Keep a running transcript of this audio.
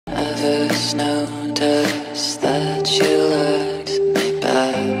first noticed that she liked me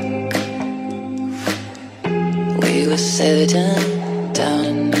back, we were sitting down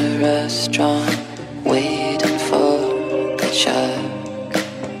in a restaurant, waiting for the chat.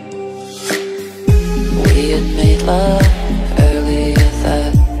 We had made love earlier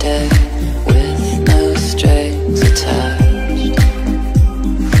that day with no strings attached,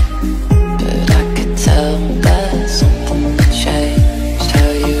 but I could tell that something had changed.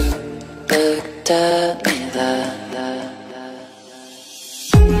 How you looked at me then.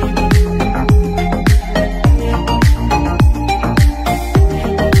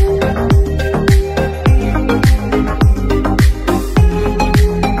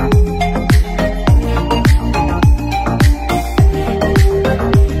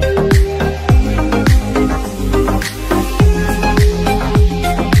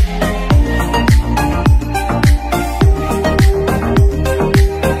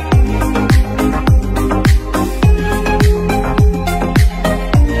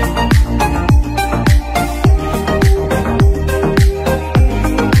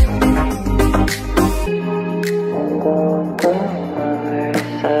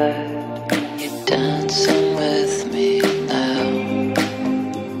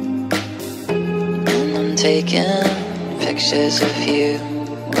 Taking pictures of you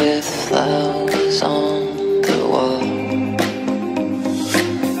with flowers on the wall.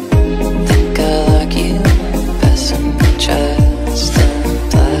 Think I like you best in the dressed in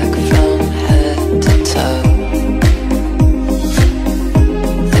black from head to toe.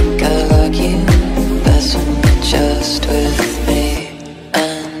 Think I like you best when you're just with me.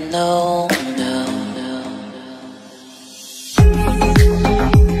 And no.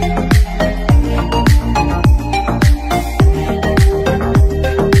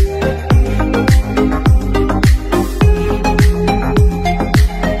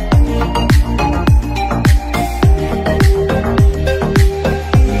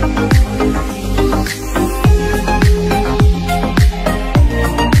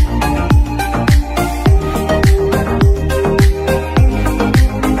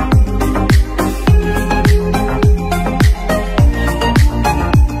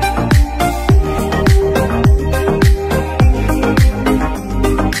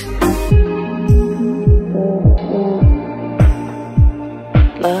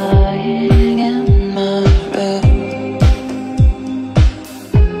 Lying in my room,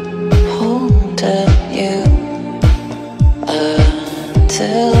 holding you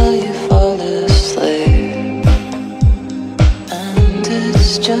until you fall asleep, and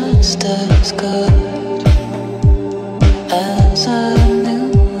it's just as good as I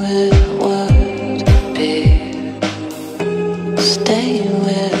knew it would be. Stay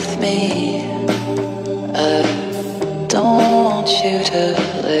with me, I don't want you to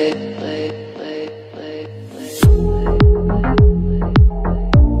leave.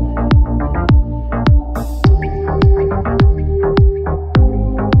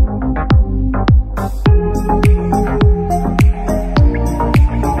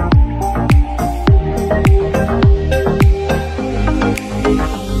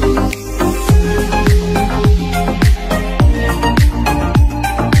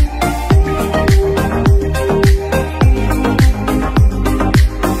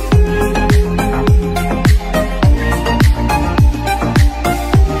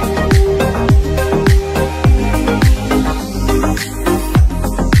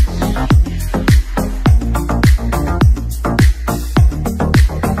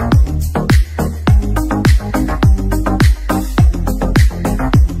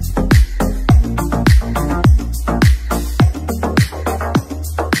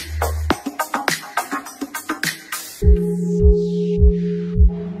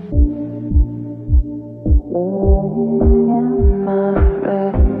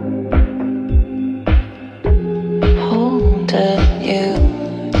 Holding you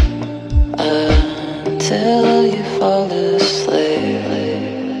until you fall asleep.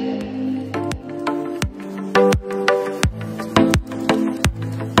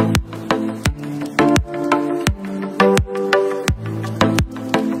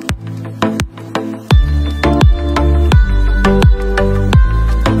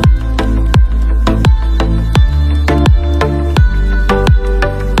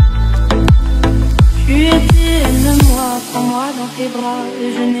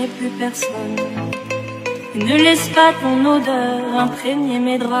 Et je n'ai plus personne. Ne laisse pas ton odeur imprégner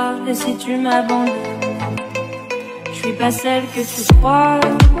mes draps. Et si tu m'abandonnes, je suis pas celle que tu crois.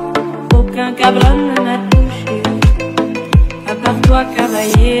 Aucun cabron ne m'a touché. À part toi,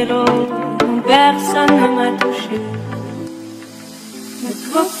 caballero, personne ne m'a touché.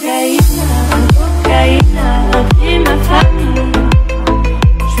 Cocaïne a pris ma famille.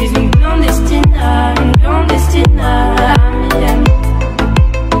 Je suis une clandestine à Miami.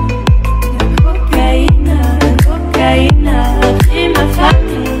 Cocaïne a pris ma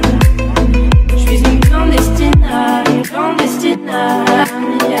famille. Je suis une clandestine à Miami.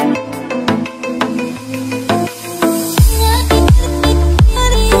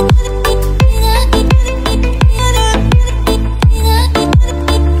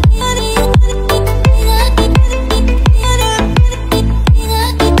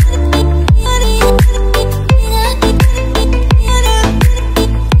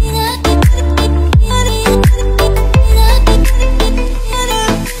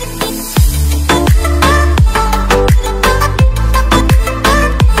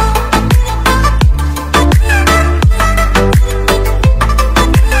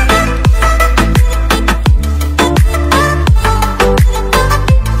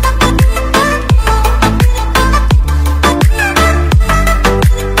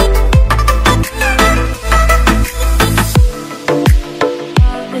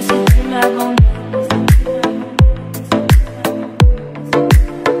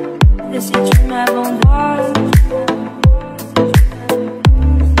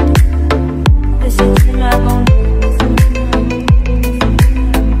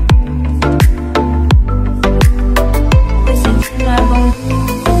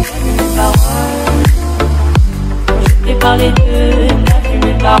 Parler d'eux, t'as vu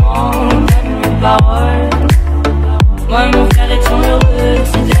mes parents, t'as vu mes paroles. Moi et mon frère étions heureux,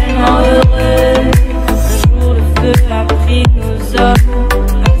 c'est tellement heureux. Un jour le feu a pris nos hommes,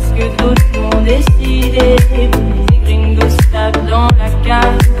 parce que d'autres l'ont décidé. Des gringos stables dans la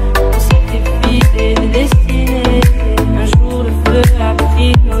cave, on sacrifie des destinées. Un jour le feu a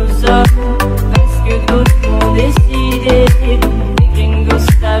pris nos hommes, parce que d'autres l'ont décidé. Des gringos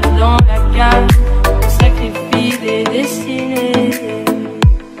stables dans la cave, on sacrifie des destinées.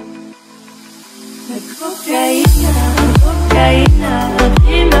 La cocaïne a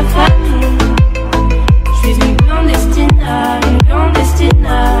pris ma famille.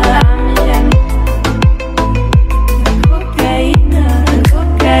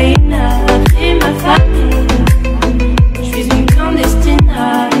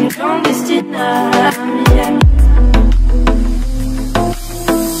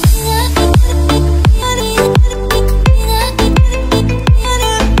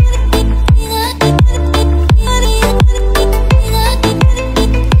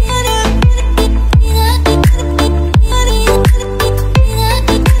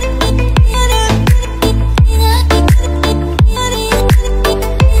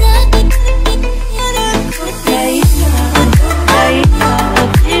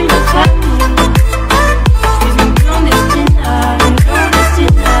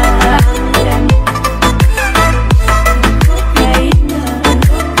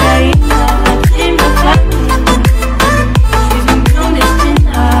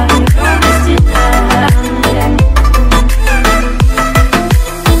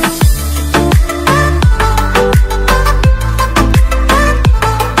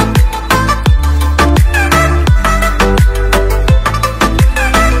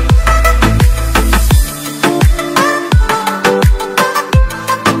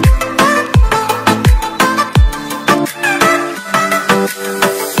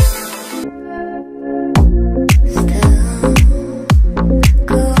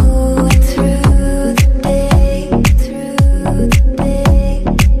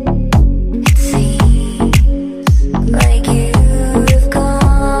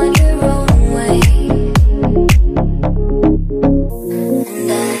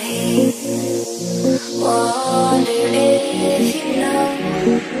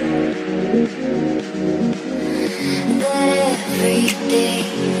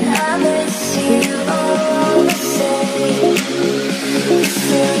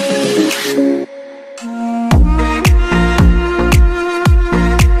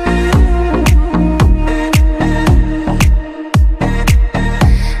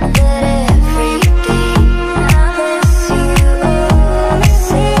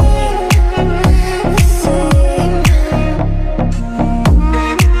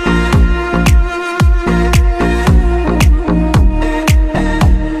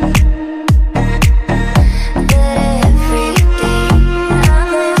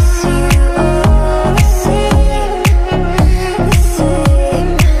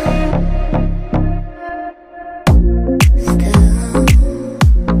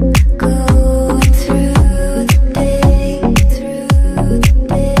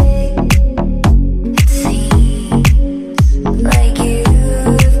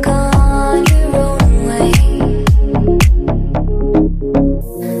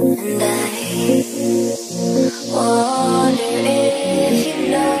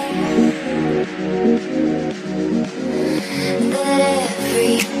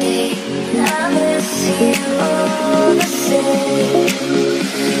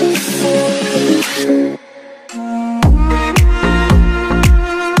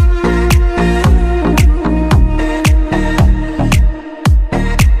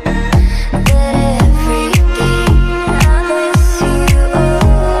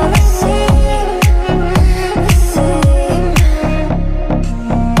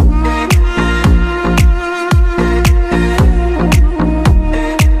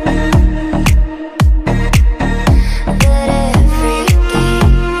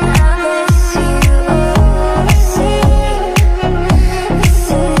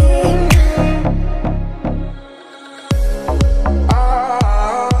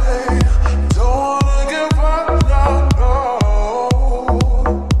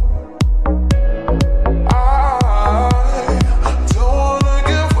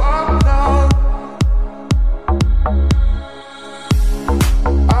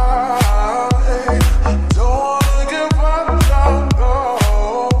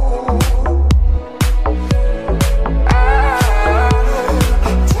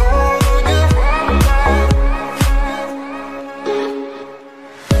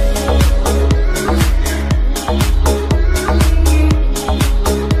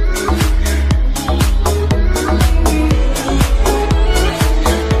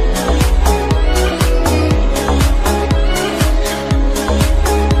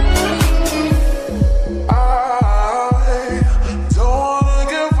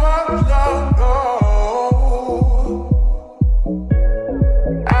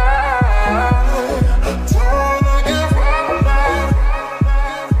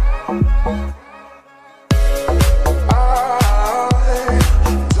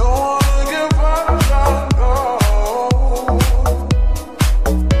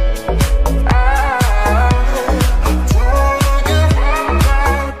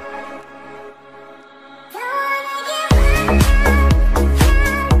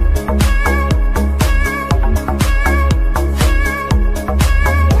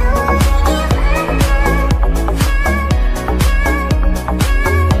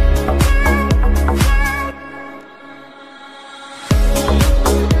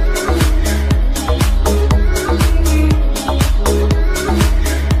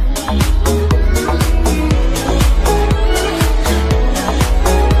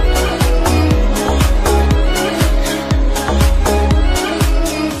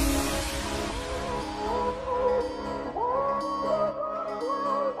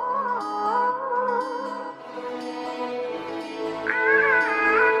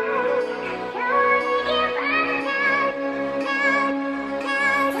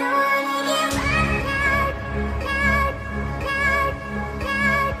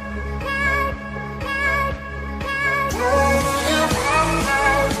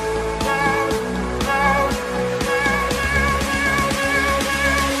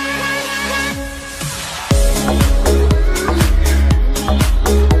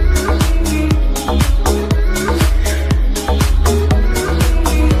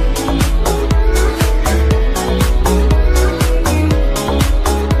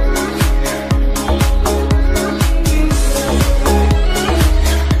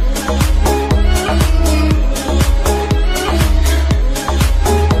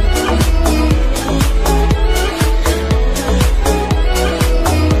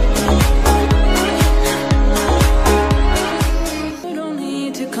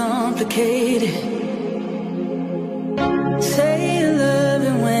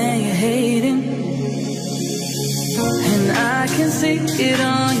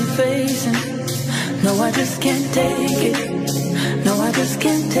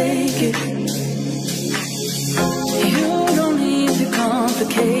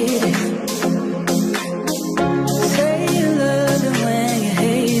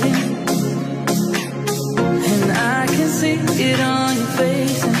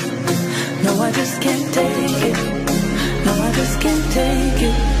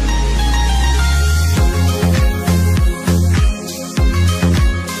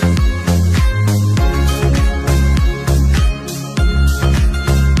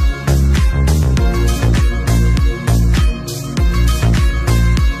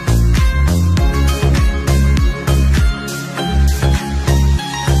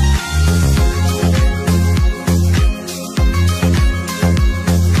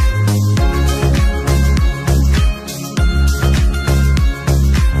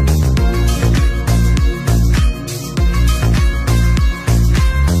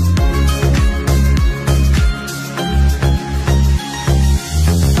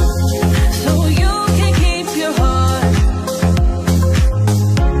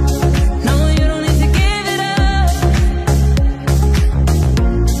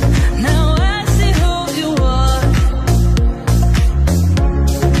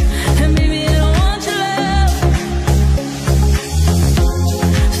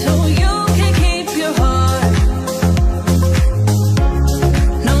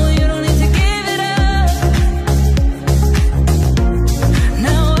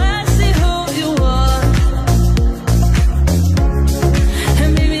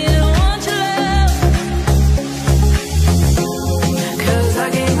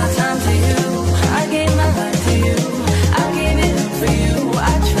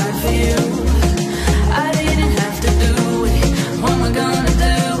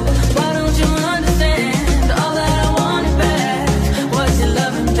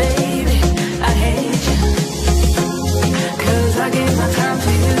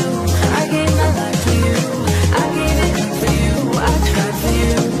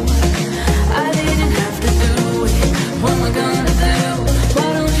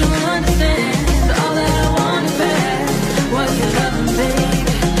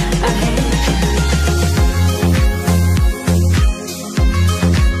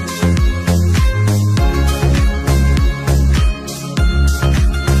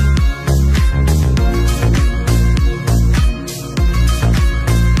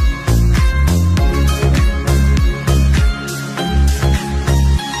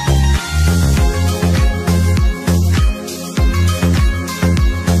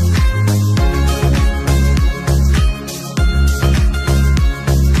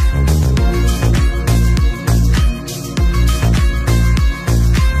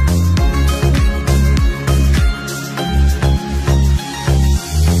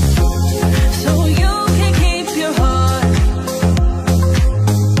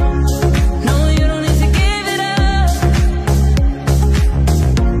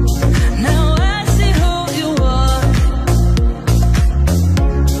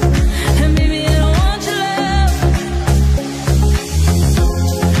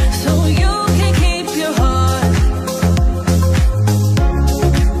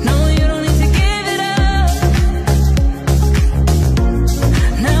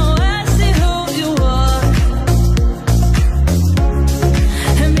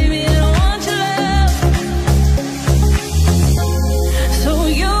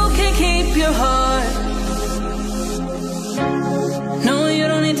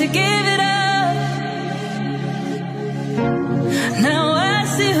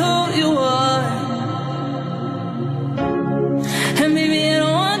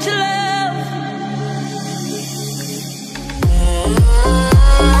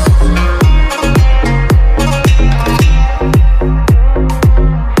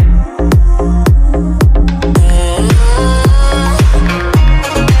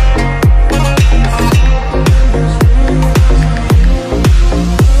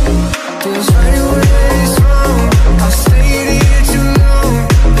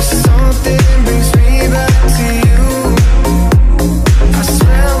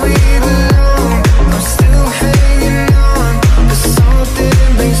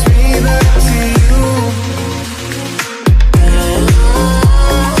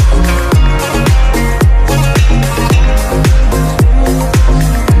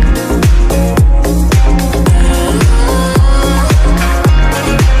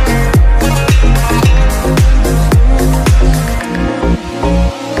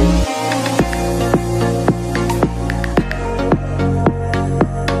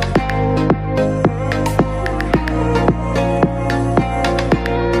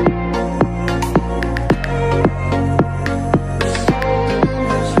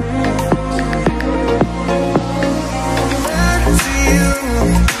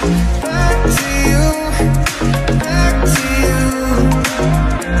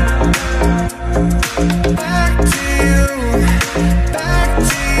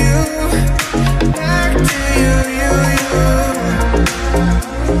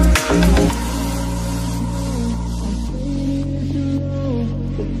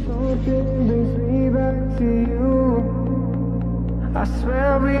 I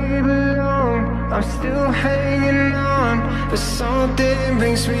swear we belong, I'm still hanging on, but something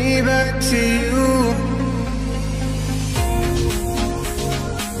brings me back to you.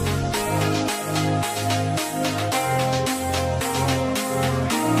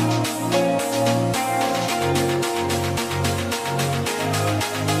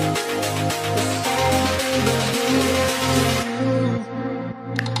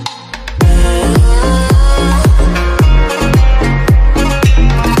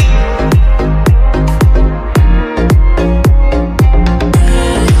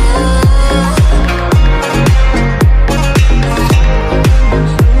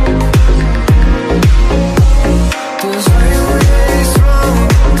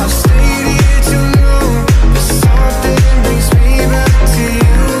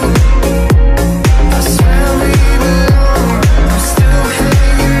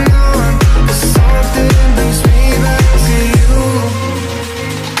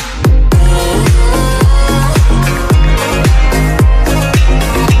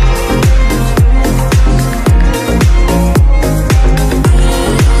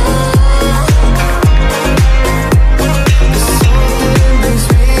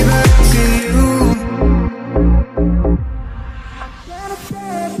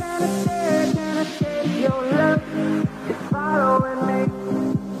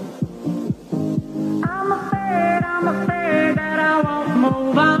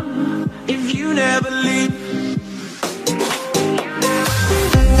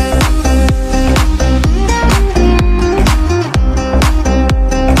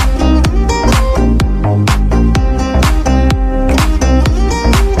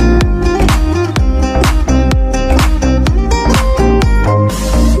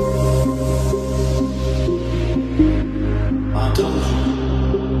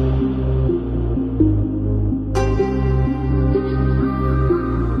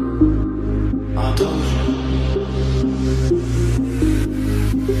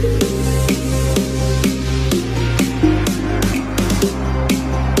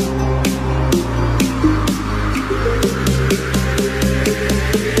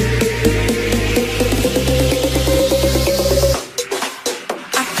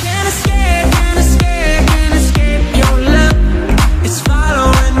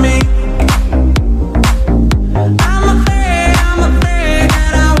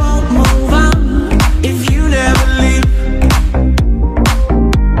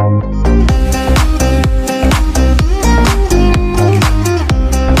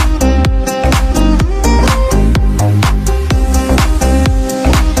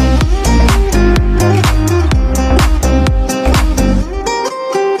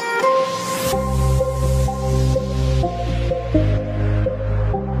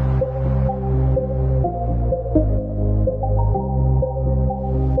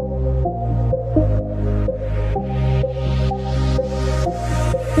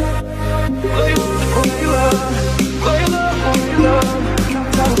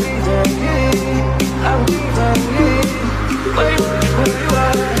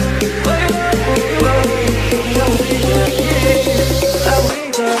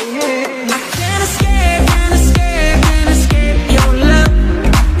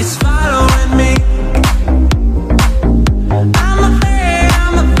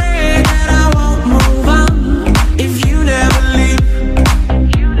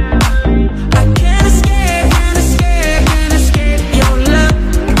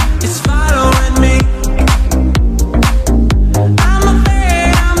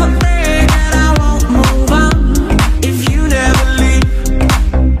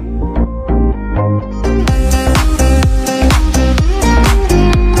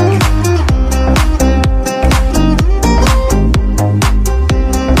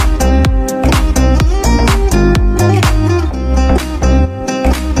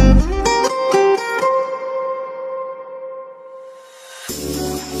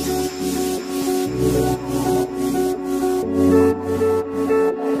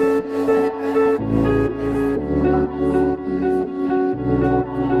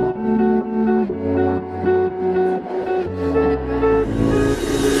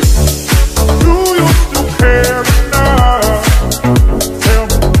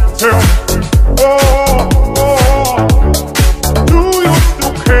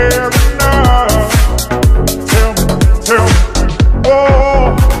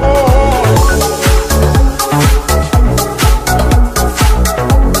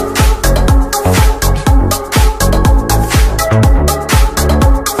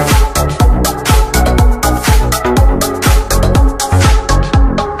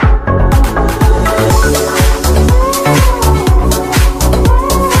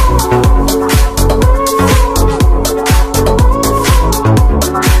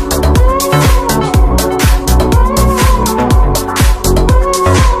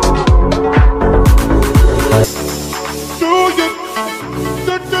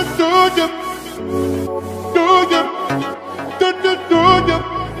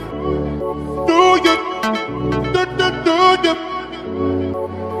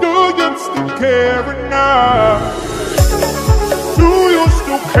 you still care enough? Do you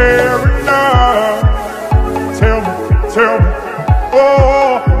still care enough? Tell me,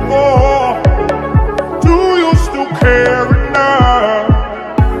 oh, oh. Do you still care enough?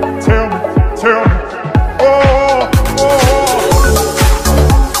 Tell me, oh, oh.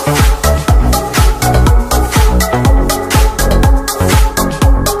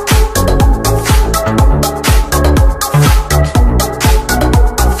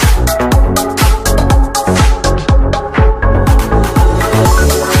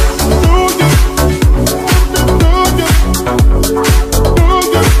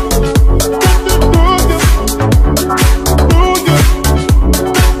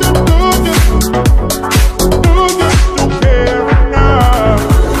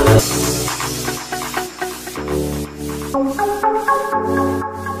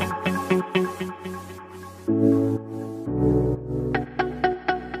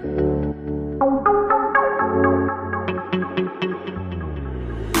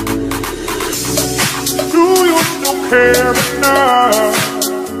 Care enough?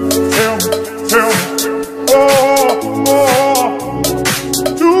 Tell me, oh, oh.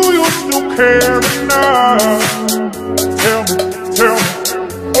 Do you still care enough? Tell me,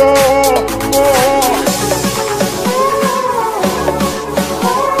 oh, oh.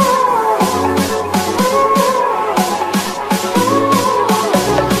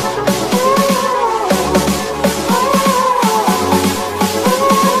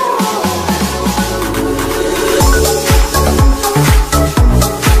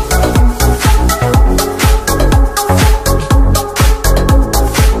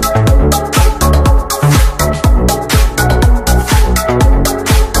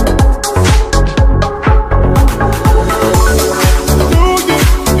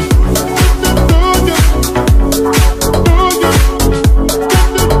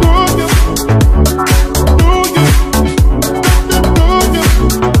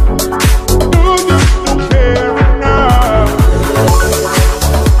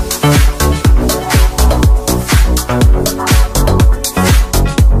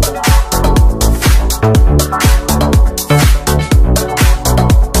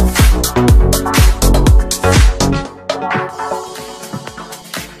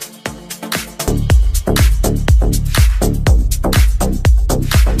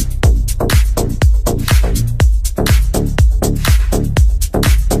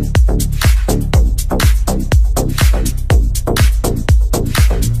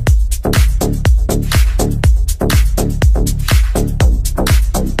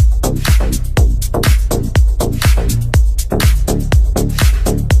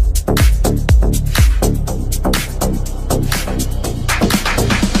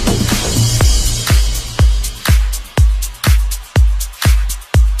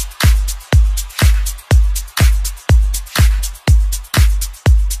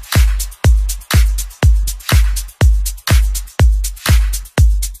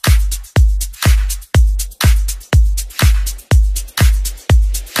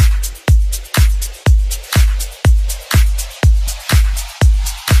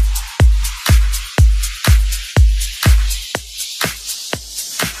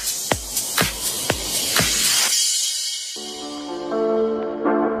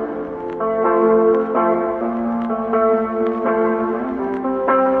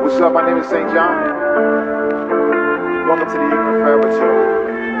 What's up? My name is St. John. Welcome to the Evening Forever Show.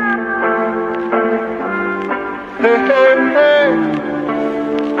 Hey, hey, hey.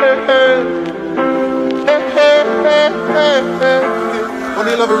 Hey, hey. Hey, hey, hey, hey, hey.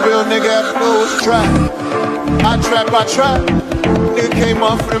 Only love a real nigga after those trap. I trap. Nigga came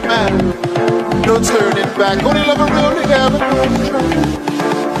off for the map. No turning back. Only love a real nigga after those trap.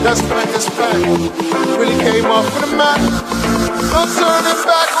 That's fact. Really came off for the map. No turning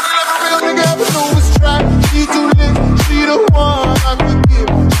back. Nigga ever know it's track. She too lit, she the one I could give.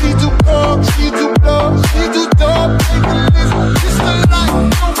 She too cold, she too blow, she too dope. Take a list, it's the life,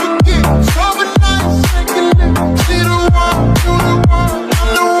 don't forget. Sober nights, take a list. She the one, you the one, I'm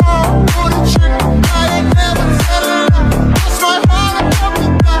the one. For the trick, I ain't never tell a lie. That's my heart, I'm up to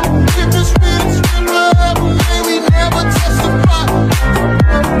die. If it's real, it's real forever. May we never testify.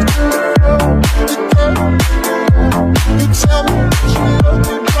 You tell me what you love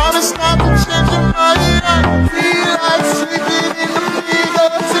me. Trying to stop and change your body. I feel like sleeping in the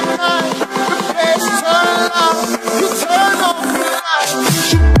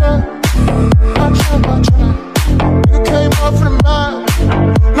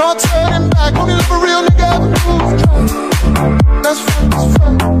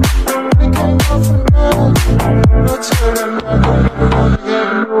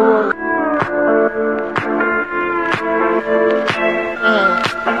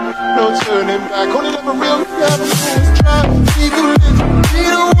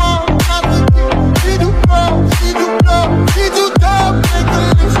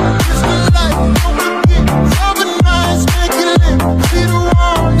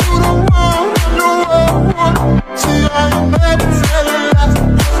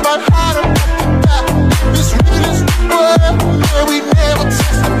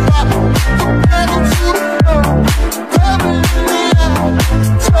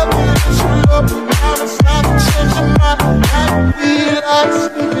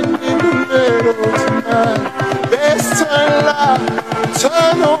living in the middle tonight. Let's turn light,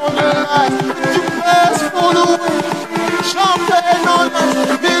 turn on the light. If you pass for the wind, champagne on us,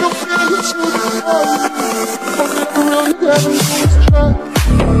 middle finger to the world. I'm never really having lose track.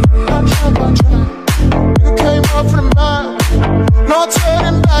 I try. Nigga came up from the mile, no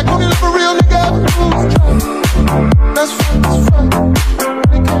turning back. Only live a real nigga having lose track. That's right.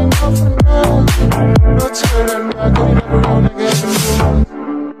 Nigga came up from the mile, no turning back. Only live a real nigga having lose track.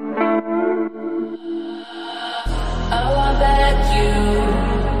 Oh, I bet you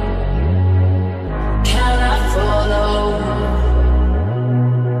cannot follow.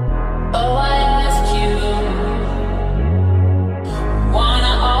 Oh, I ask you, why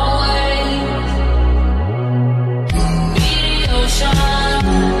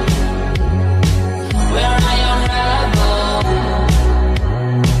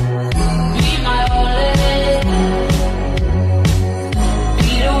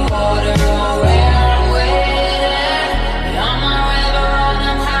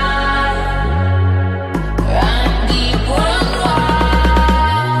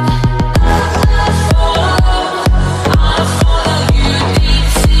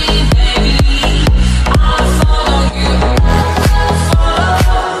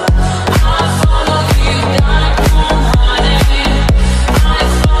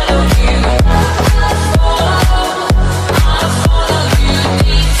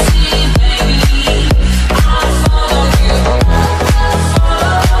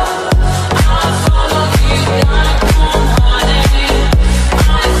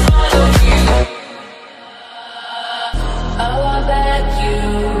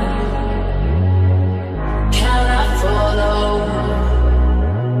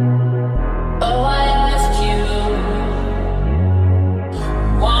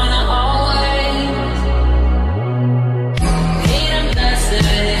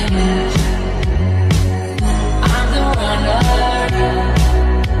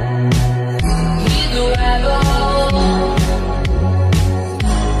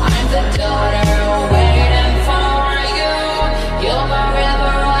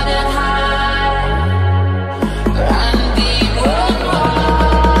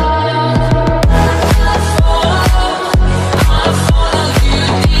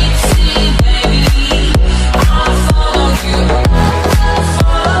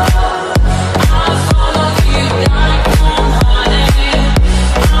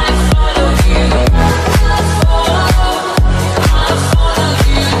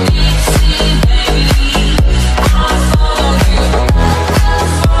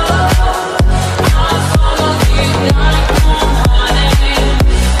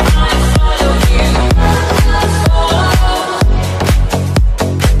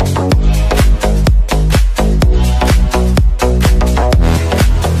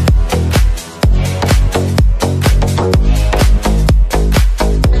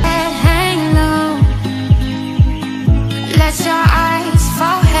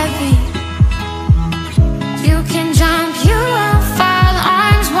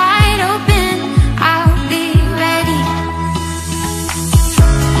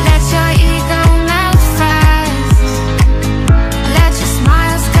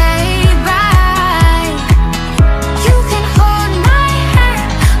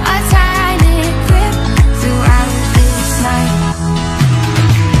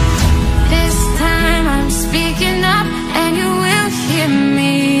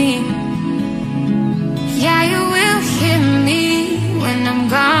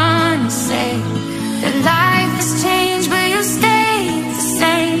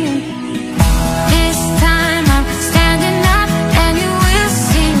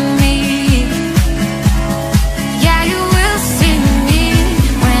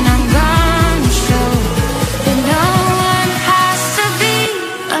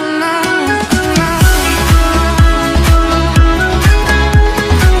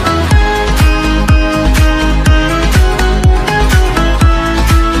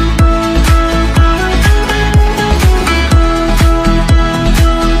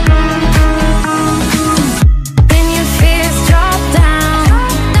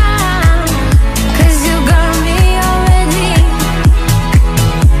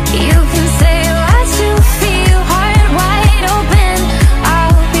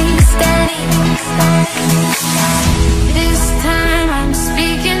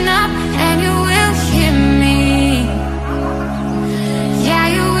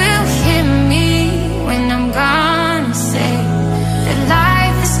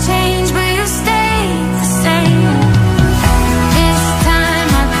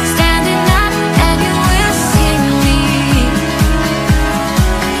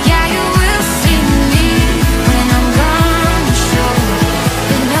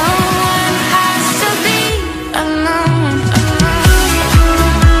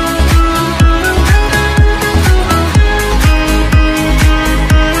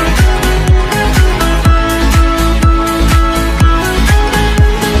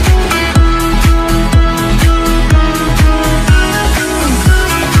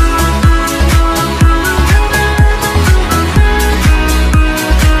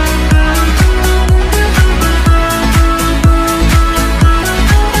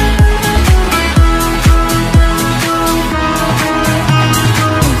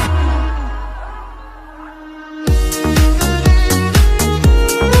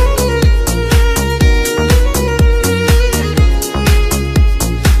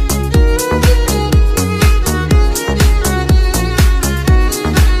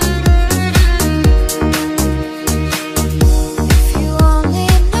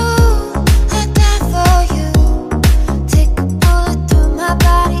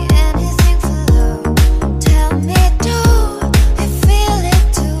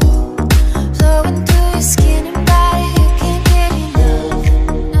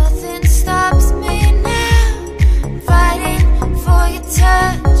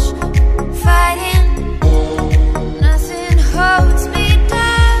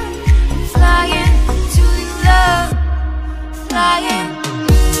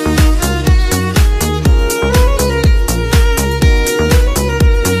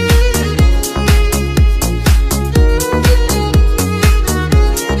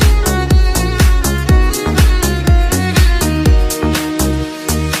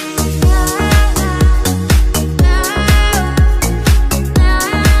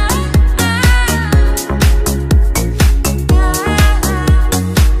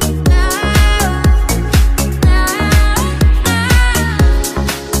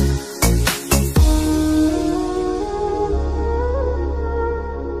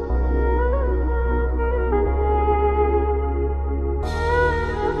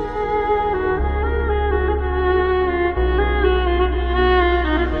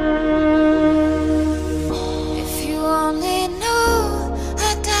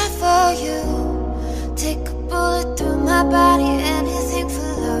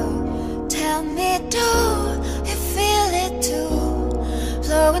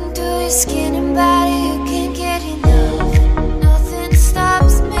skin and body, you can't get enough. Nothing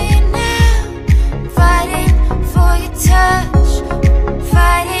stops me now. I'm fighting for your touch,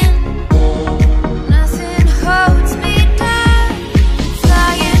 fighting. Nothing holds me down.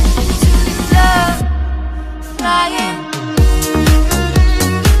 Flying to your love, flying.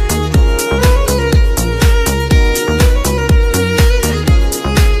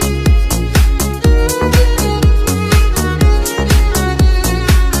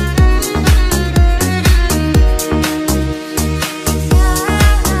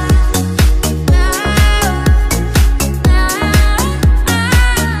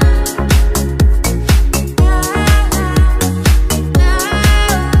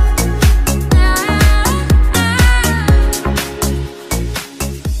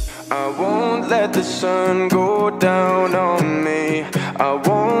 Let the sun go down on me. I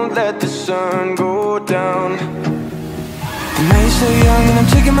won't let the sun go down. The night's so young and I'm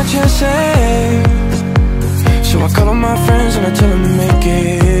taking my chances. So I call on my friends and I tell them to make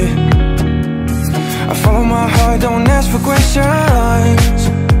it. I follow my heart, don't ask for questions.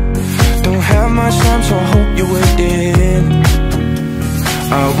 Don't have much time, so I hope you're with it.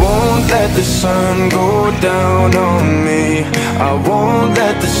 I won't let the sun go down on me. I won't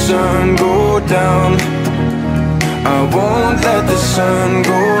let the sun go down. I won't let the sun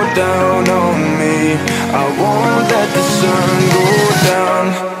go down on me. I won't let the sun go down.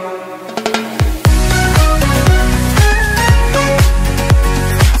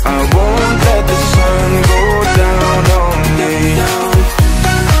 I won't let the sun go down on me.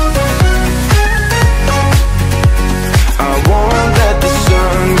 I won't let the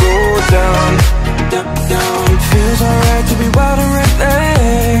sun go down. Feels alright to be wild and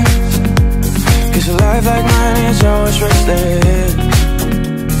reckless, 'cause a life like mine is always restless.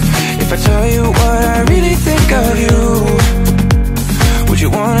 If I tell you what I really think of you, would you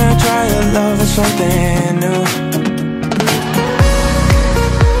wanna try your love with something new?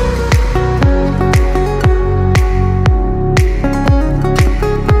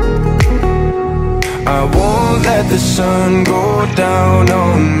 I won't let the sun go down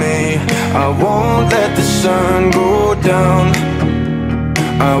on me. I won't let the sun go down.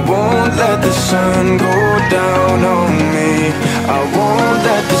 I won't let the sun go down on me. I won't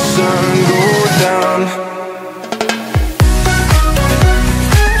let the sun go down.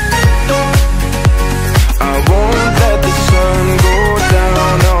 I won't let the sun go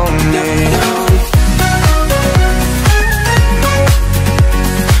down on me.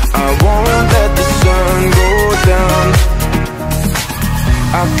 I won't let the sun go down.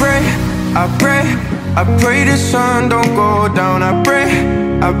 I pray, I pray, I pray the sun don't go down. I pray,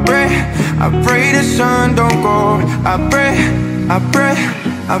 I pray, I pray the sun don't go. I pray, I pray,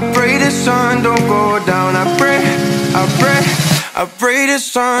 I pray the sun don't go down. I pray, I pray, I pray the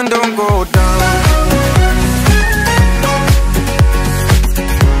sun don't go down.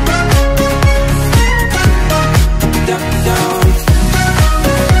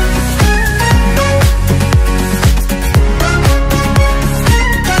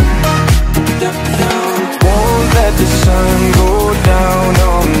 The sun go down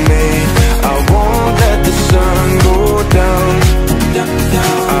on me. I won't let the sun go down.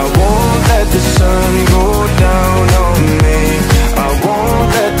 I won't let the sun go down on me. I won't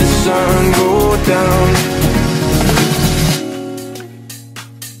let the sun go down.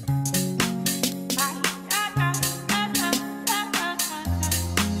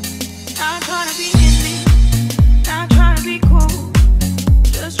 Not trying to be in this, not trying to be cool,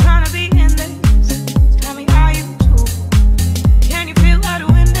 just trying to be in this. Tell me how you do. Can you feel out the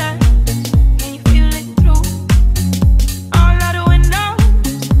window? Can you feel it through all of the windows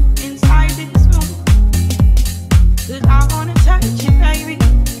inside this room? 'Cause I wanna touch you, baby,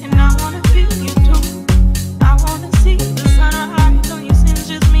 and I wanna feel you too. I wanna see the sunrise on you since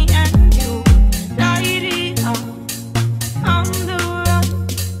just me and you. Light it up on the road.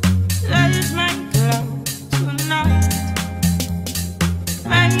 Let's make love tonight.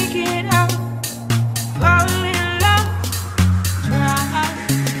 Make it out. Fall in love. Try.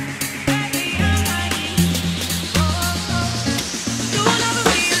 Baby, I'm lying. You will never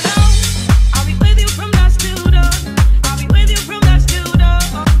be alone. I'll be with you from dusk till dawn. I'll be with you from dusk till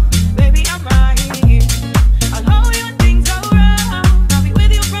dawn. Baby, I'm right here. I'll hold you when things go wrong. I'll be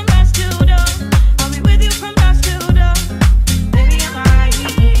with you from dusk till dawn. I'll be with you from dusk till dawn. Baby, I'm right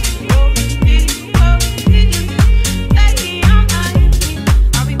here. Baby, I'm right here.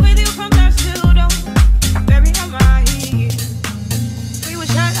 I'll be with you from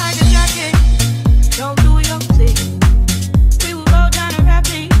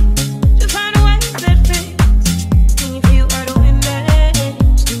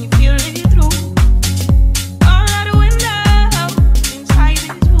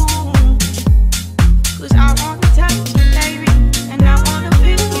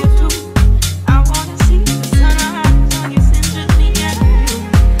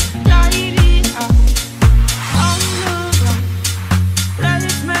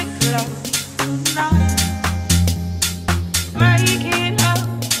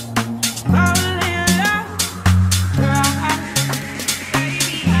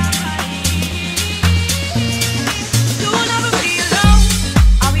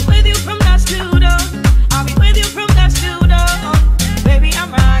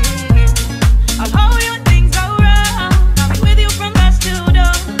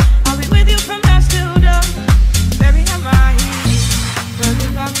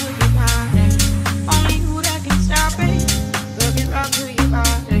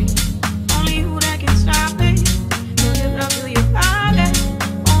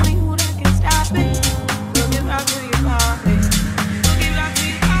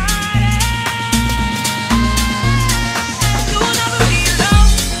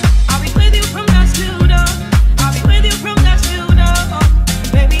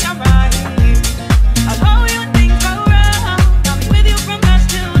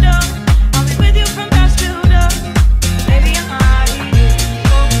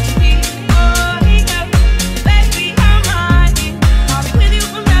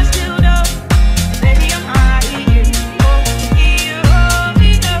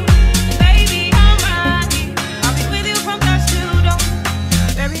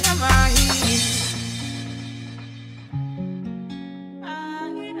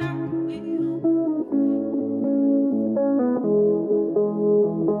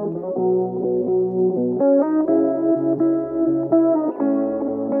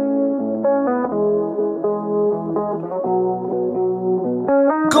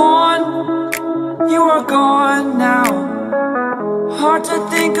You are gone now. Hard to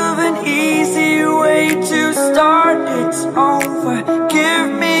think of an easy way to start. It's over. Give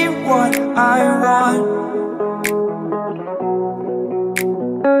me what I want.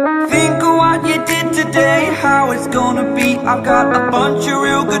 Think of what you did today, how it's gonna be. I've got a bunch of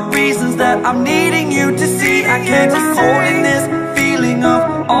real good reasons that I'm needing you to see. I can't keep holding this feeling of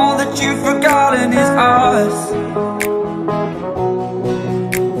all that you've forgotten is us.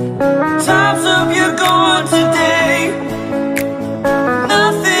 Time's up, you're gone today.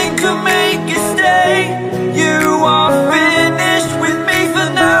 Nothing could make you stay. You are finished with me for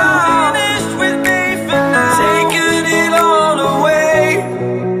now. Finished with me for now. Taking it all away.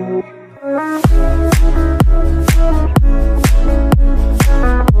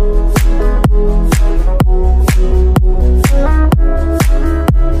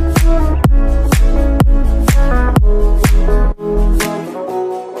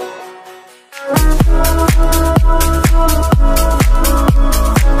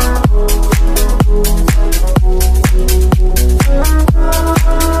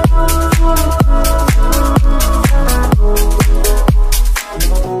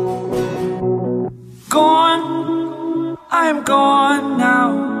 Gone now.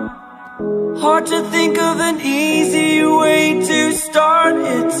 Hard to think of an easy way to start.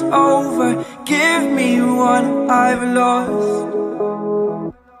 It's over. Give me what I've lost.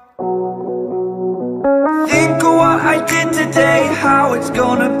 Think of what I did today, how it's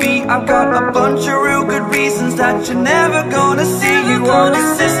gonna be. I've got a bunch of real good reasons that you're never gonna see. You are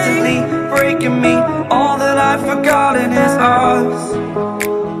consistently breaking me. All that I've forgotten is us.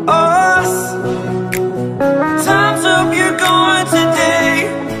 Us. Time's up, you're gone today.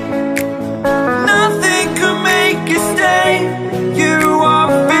 Nothing could make you stay. You are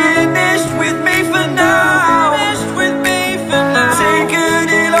finished with me for now. Finished with me for now. Taking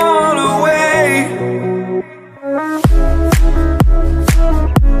it all away.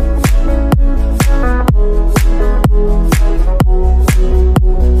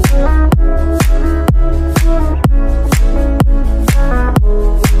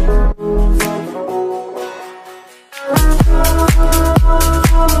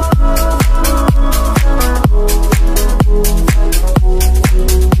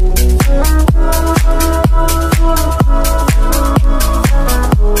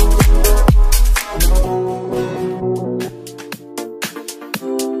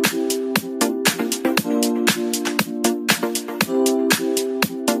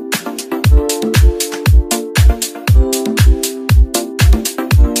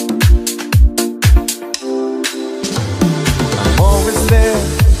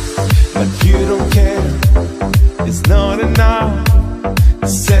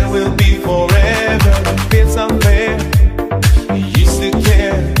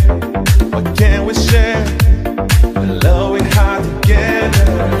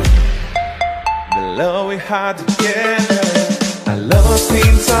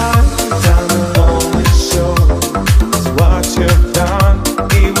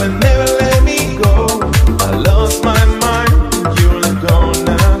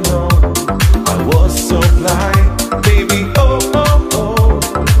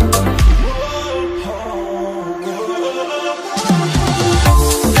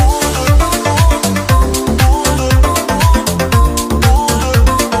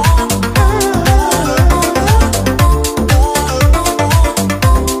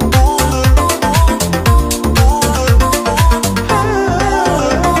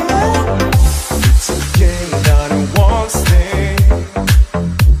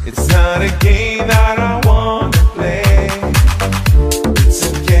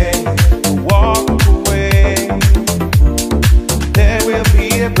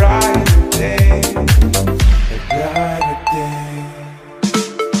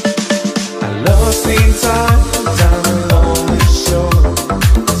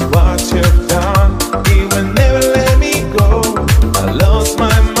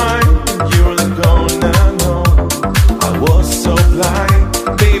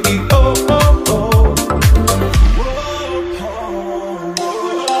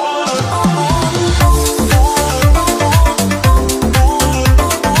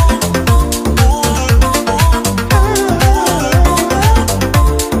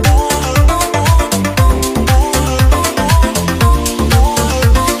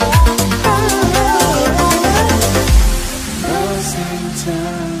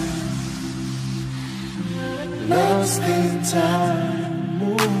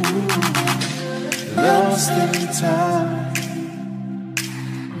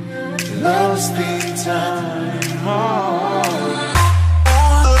 Lost in time. Oh.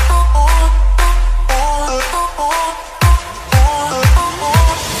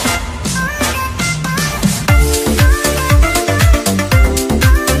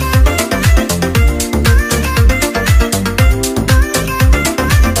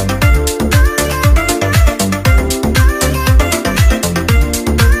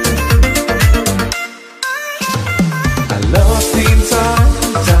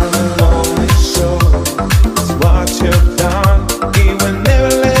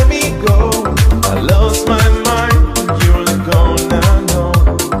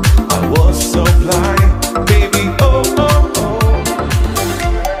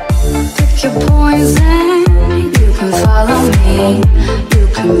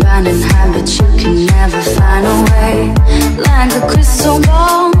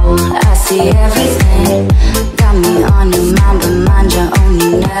 see everything. Got me on your mind, but mind your own,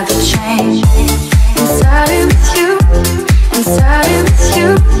 you never change. Inside it with you, inside it with you,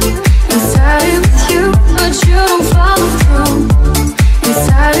 inside it with you, but you don't follow through.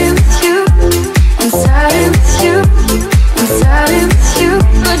 Inside it with you, inside it with you, inside it with you,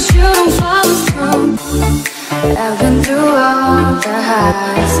 but you don't follow through. I've been through all the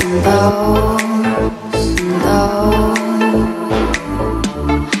highs and lows and lows,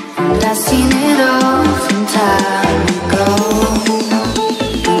 and I've seen it all from time ago,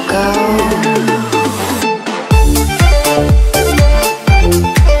 ago.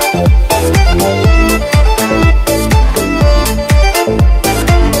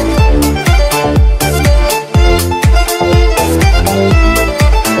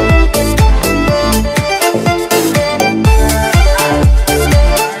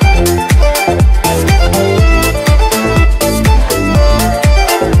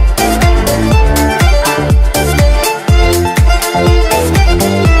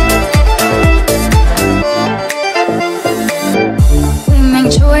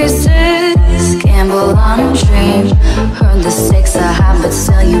 Heard the stakes are high, but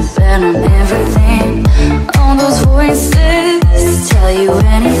still you bet on everything. All those voices tell you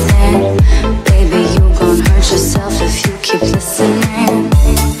anything. Baby, you gon' hurt yourself if you keep listening.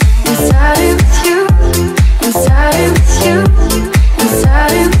 Inside it with you, inside it with you,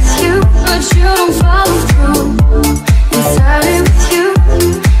 inside it with you, but you don't follow through. Inside it with you,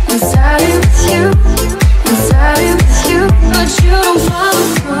 inside it with you, inside it with you, but you don't follow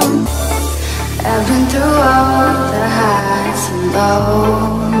through. I've been through all the highs and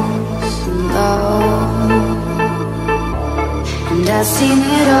lows and lows, and I've seen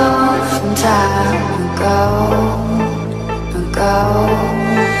it all from time ago, ago.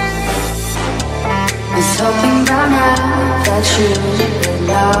 Was hoping by now that you would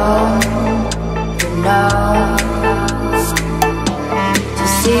know, to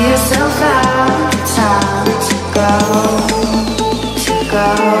see yourself out, time to go, to go.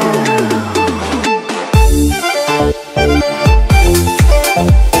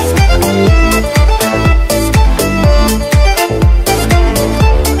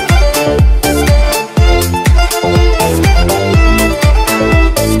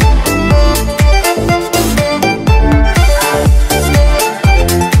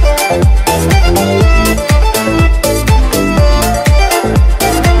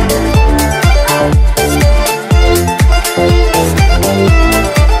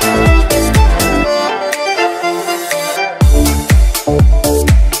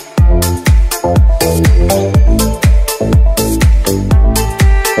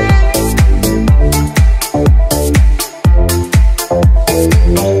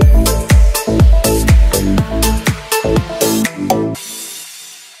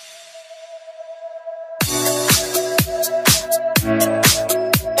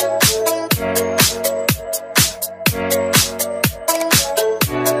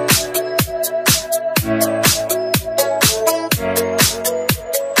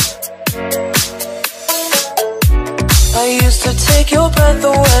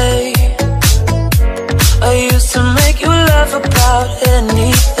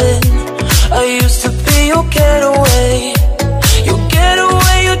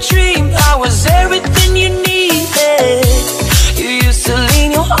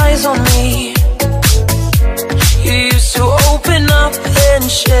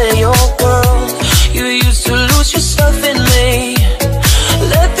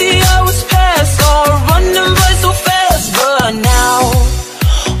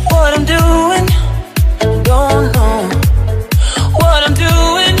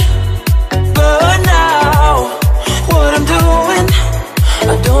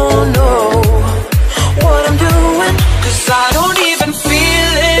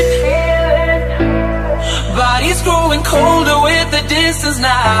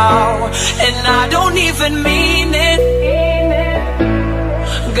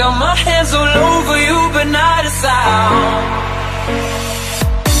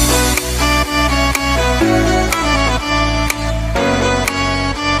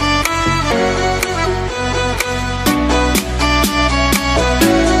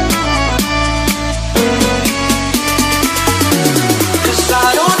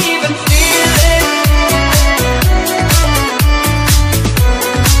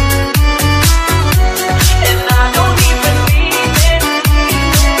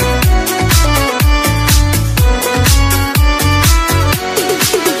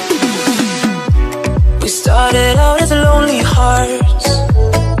 started out as lonely hearts.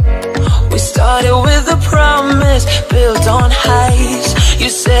 We started with a promise built on highs. You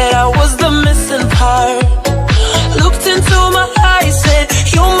said I was the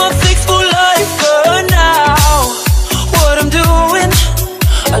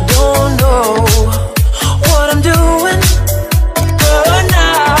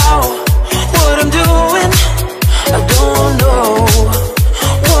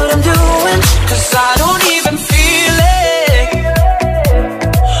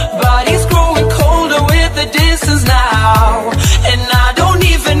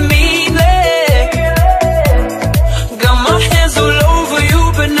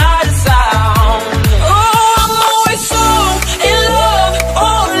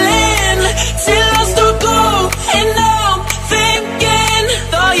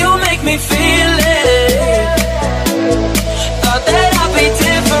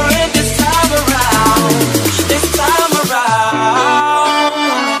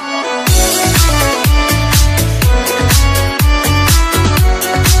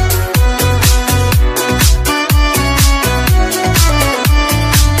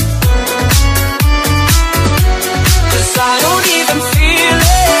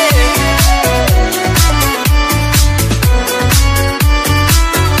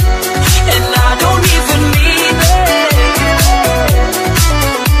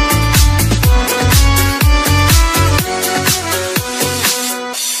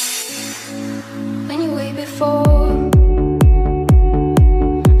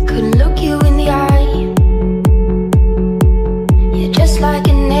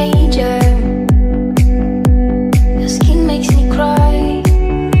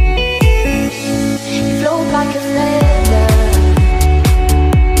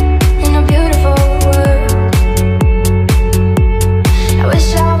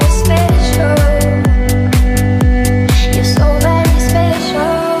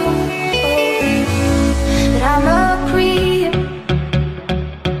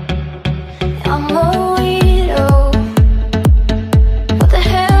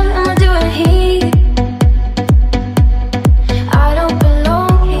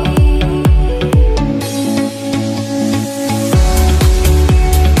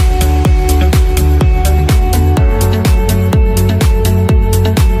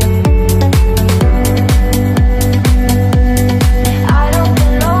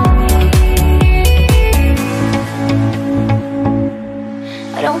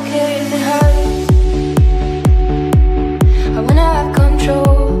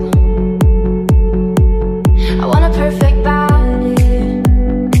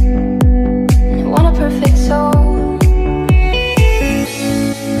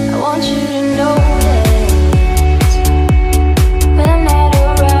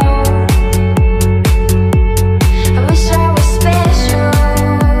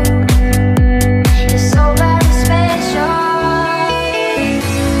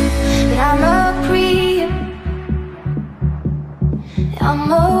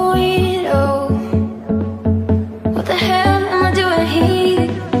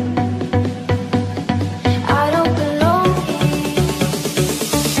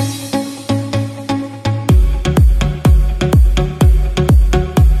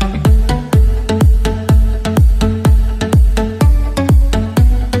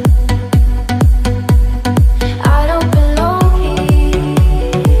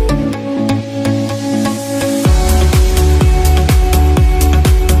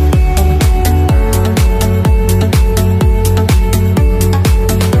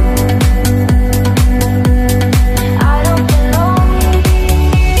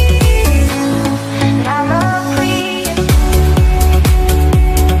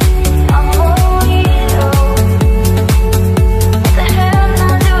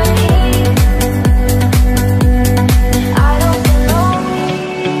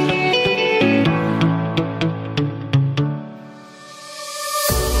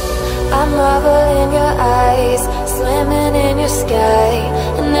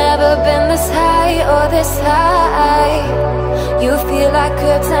never been this high or this high. You feel like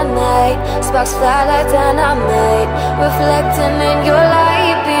kryptonite, sparks fly like dynamite, reflecting in your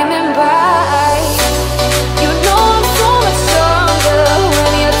light, beaming bright. You know I'm so much stronger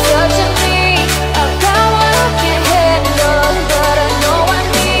when you're touching me. I've got what I can't handle, but I know I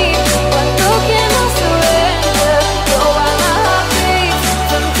need. One look and I'll surrender. You're why my heart beats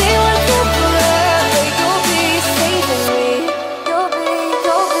from day one to forever. You'll be saving me. You'll be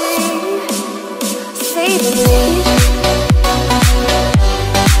saving me.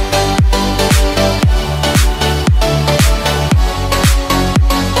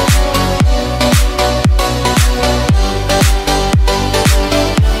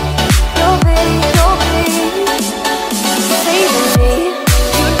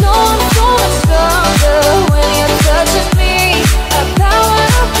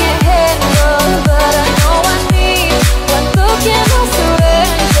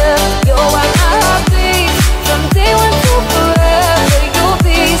 From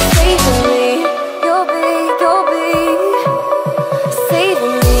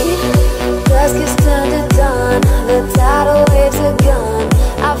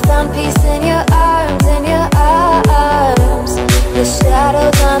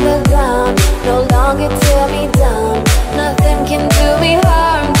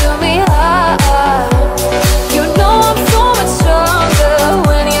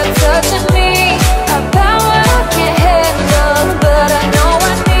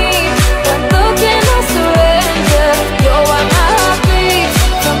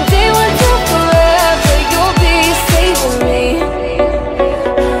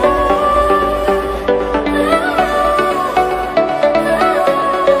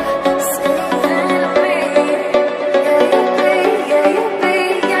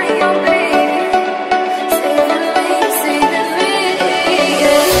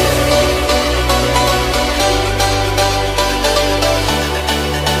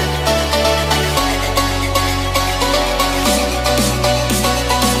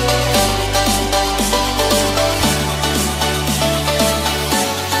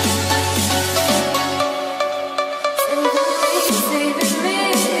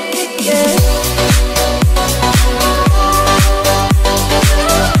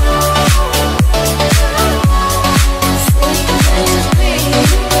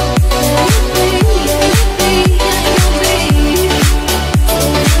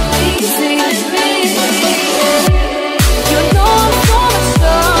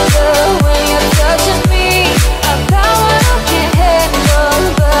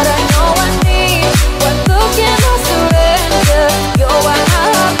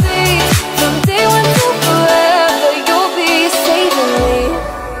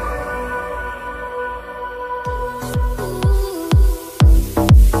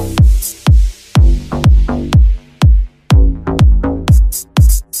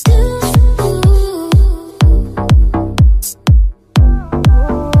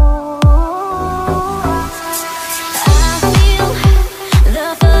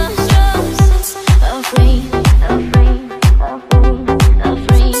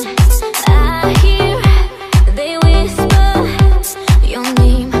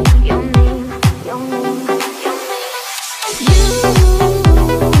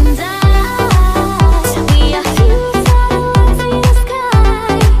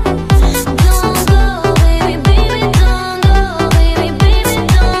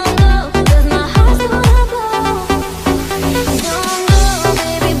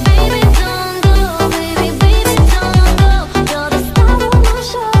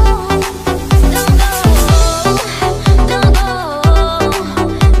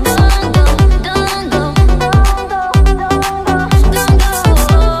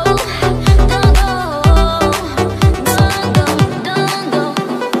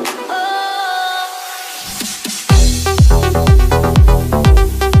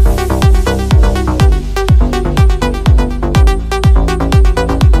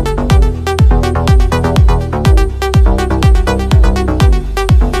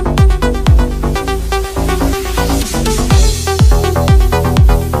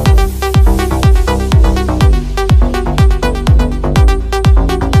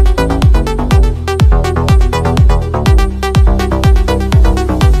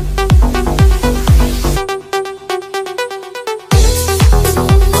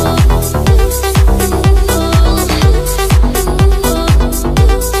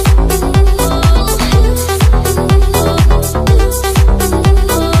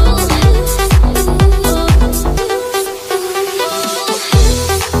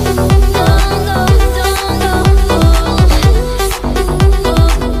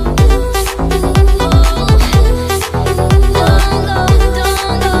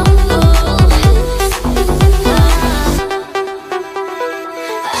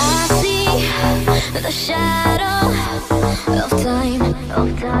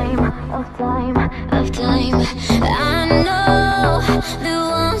of time. I know that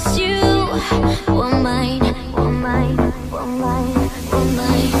once you were mine,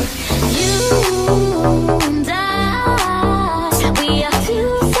 you and I, we are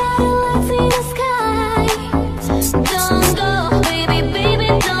two satellites in the sky. Don't go, baby, baby,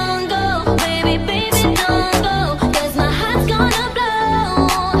 don't go, baby, baby, don't go, 'cause my heart's gonna blow.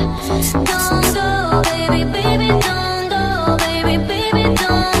 Don't go, baby, baby, don't go, baby, baby,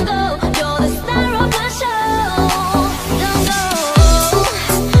 don't go. You're the star of my show. Don't go,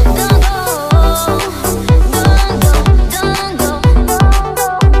 don't go, don't go, don't go,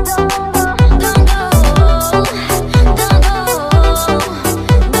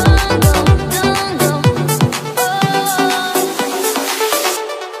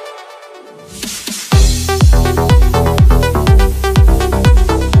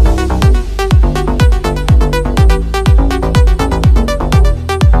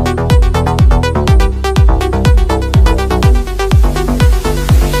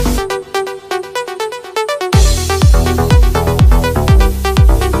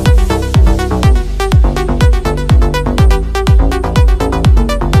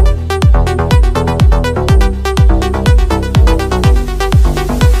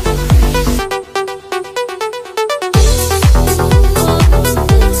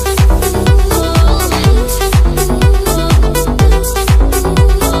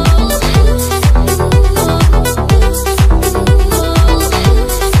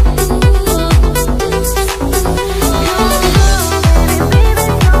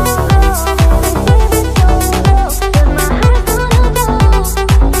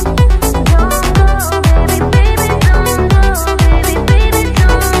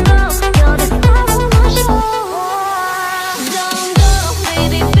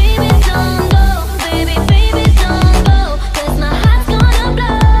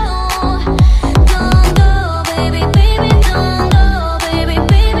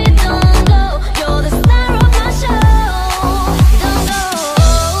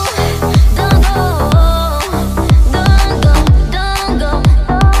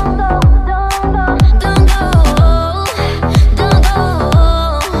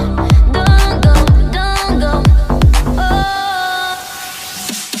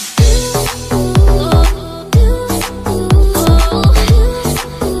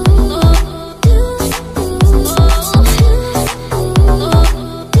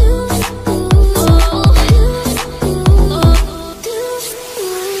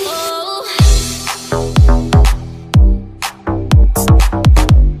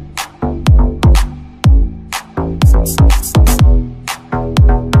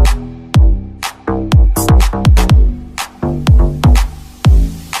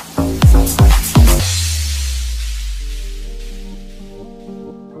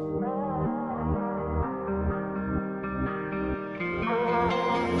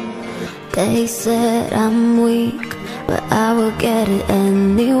 They said I'm weak, but I will get it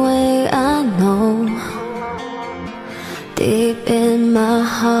anyway. I know deep in my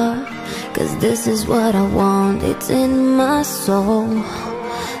heart, 'cause this is what I want, it's in my soul.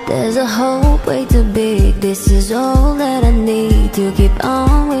 There's a hope way too big, this is all that I need to keep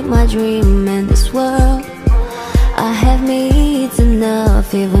on with my dream in this world. I have me, it's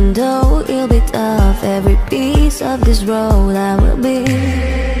enough, even though it'll be tough. Every piece of this road I will be.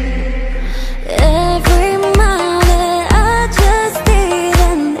 Every mile that I just did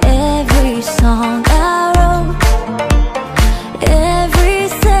and every song I wrote, every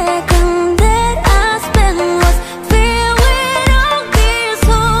second that I spent was filled with all this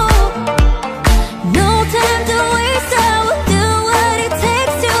hope. No time to waste, I will do what it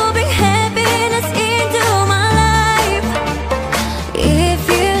takes to bring happiness into my life. If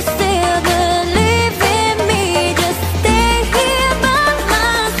you still believe in me, just stay here by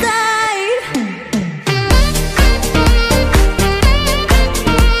my side.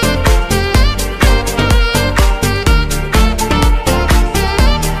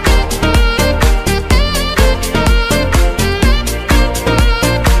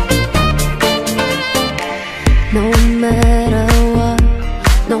 No matter what,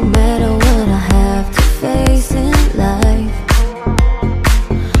 no matter what I have to face in life,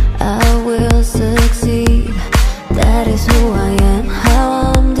 I will succeed. That is who I am, how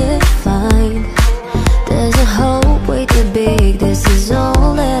I'm defined. There's a hope way too big, this is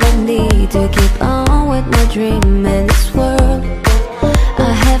all that I need to keep on with my dream in this world.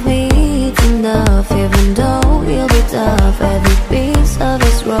 I have me, it's enough, even though it'll be tough. Every piece of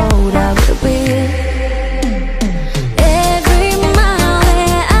this road I will be. Every mile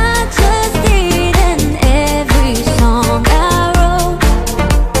that I just did and every song I wrote,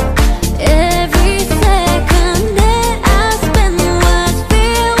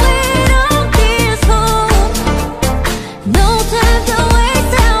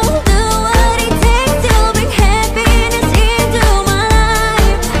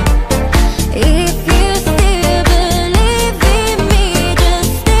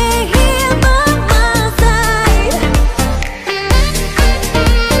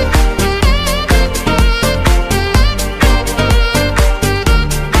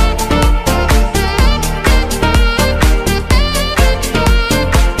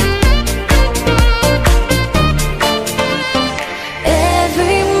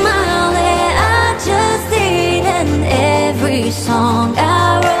 long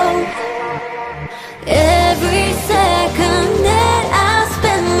arrow. Every second that I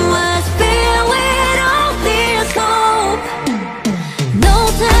spent was filled with all this hope. No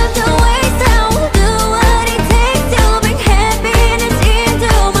time to waste, I will do what it takes to bring happiness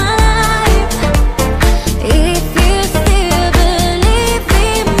into my life. If you still believe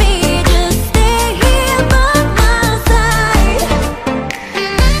in me, just stay here by my side.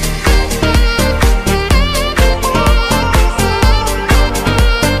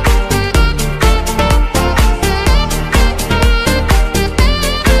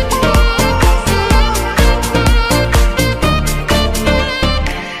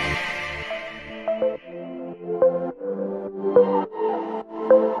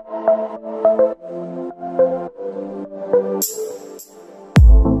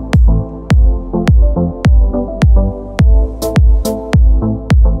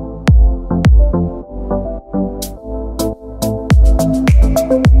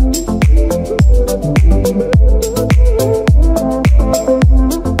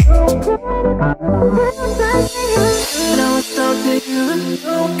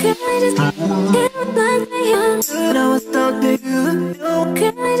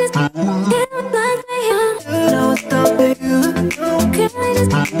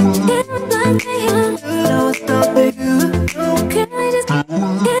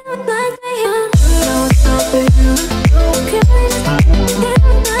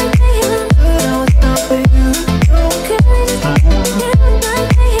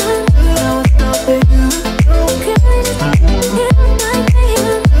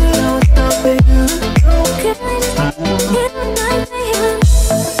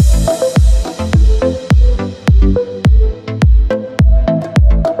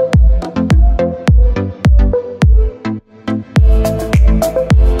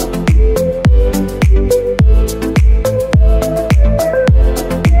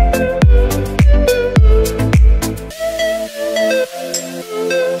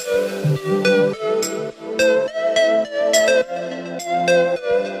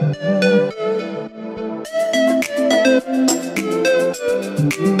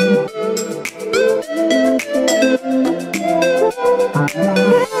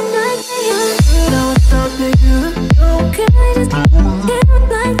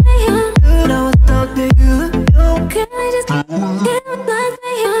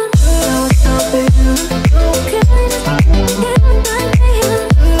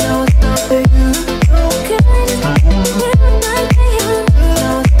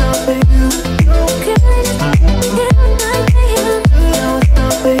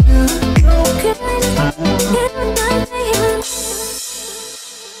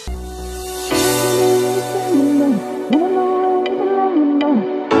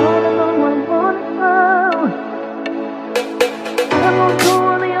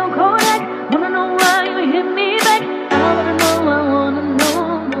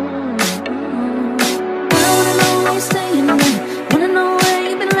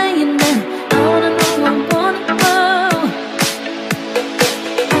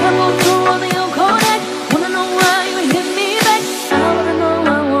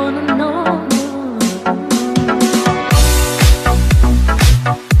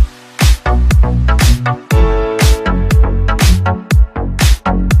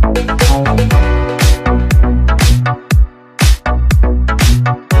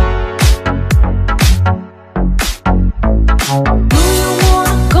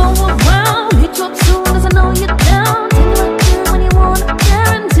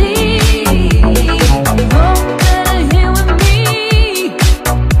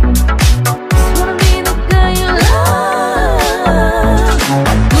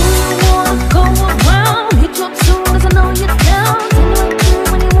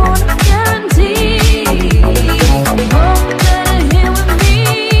 Guarantee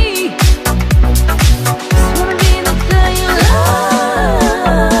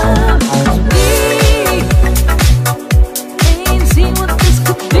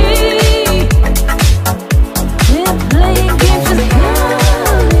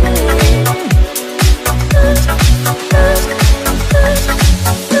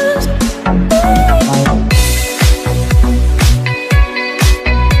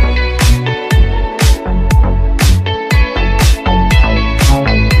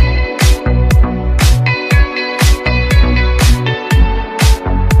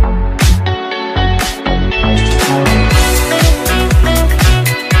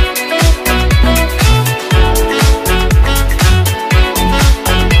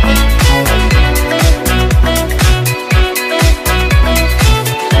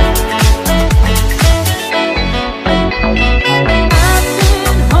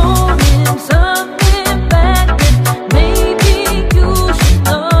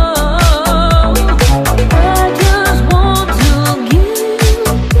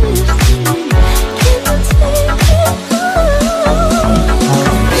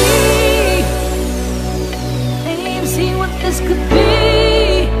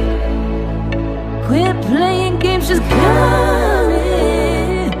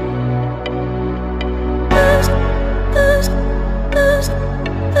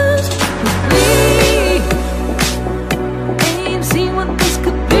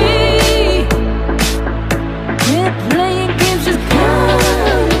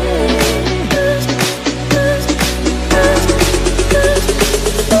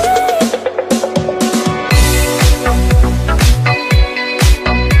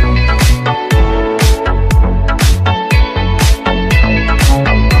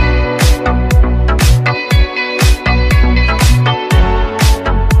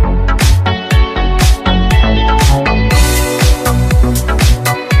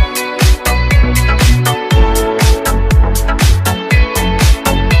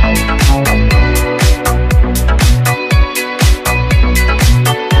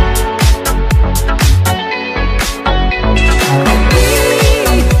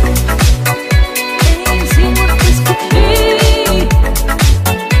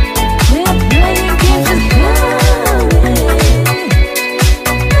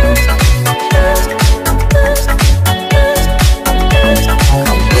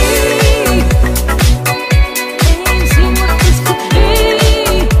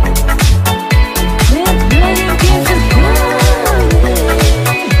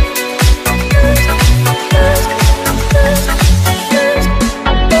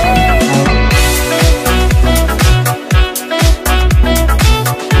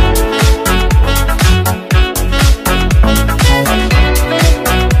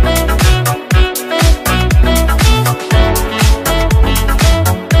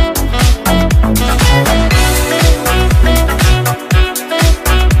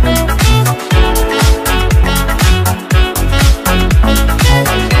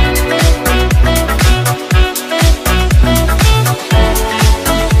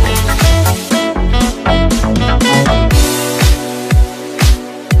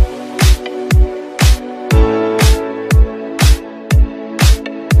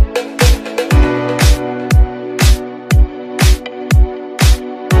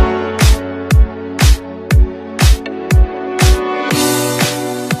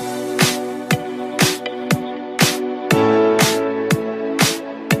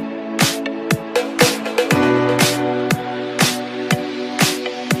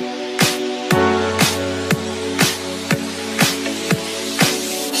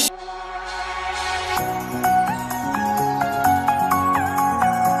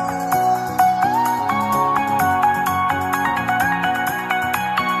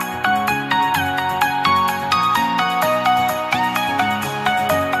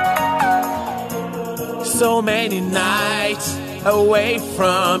So many nights away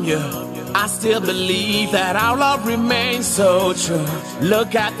from you, I still believe that our love remains so true.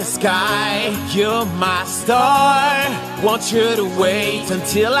 Look at the sky, you're my star. Want you to wait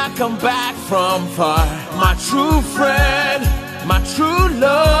until I come back from far. My true friend, my true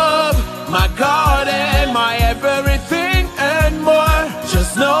love, my God and my everything and more.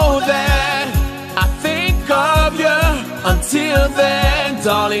 Just know that I think of you. Until then,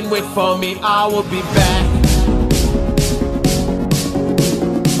 darling, wait for me, I will be back.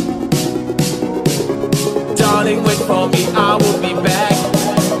 Darling, wait for me, I will be back.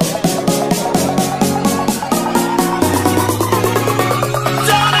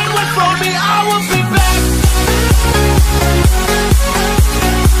 Darling, wait for me, I will be back.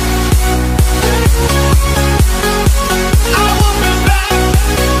 I will be back.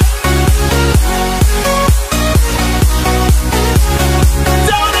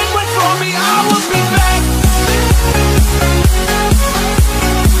 Darling, wait for me, I will be back.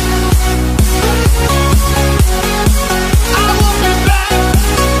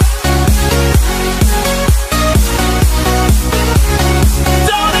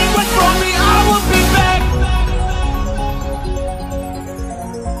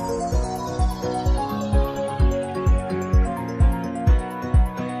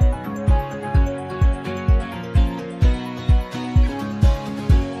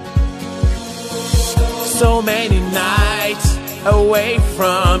 So many nights away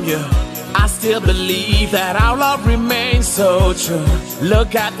from you, I still believe that our love remains so true.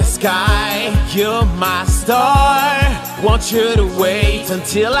 Look at the sky, you're my star. Want you to wait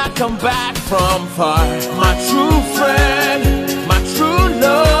until I come back from far. My true friend, my true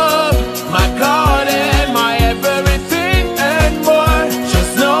love, my God and my everything and more.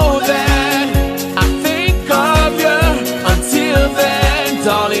 Just know that I think of you. Until then,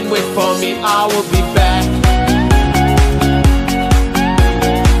 darling, wait for me, I will be back.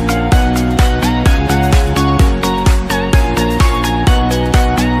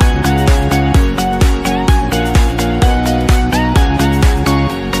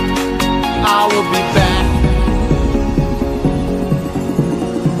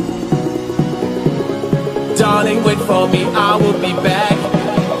 Darling, wait for me, I will be back.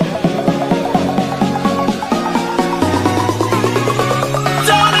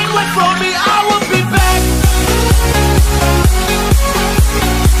 Darling, wait for me, I will be back.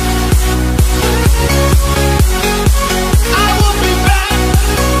 I will be back.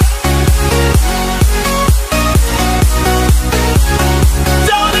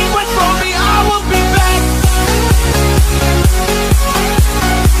 Darling, wait for me, I will be back.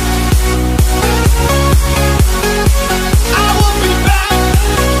 I will be back.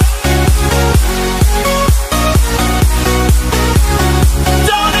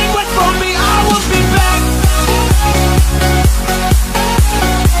 Darling, wait for me, I will be back.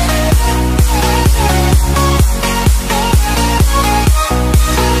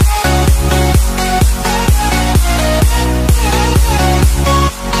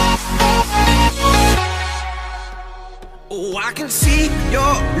 Oh, I can see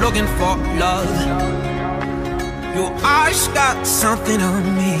you're looking for love. Your eyes got something on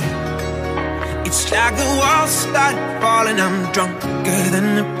me. It's like the walls start falling. I'm drunker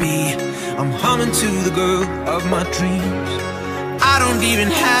than a bee. I'm humming to the girl of my dreams. I don't even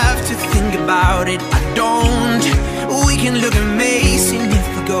have to think about it. I don't. We can look amazing if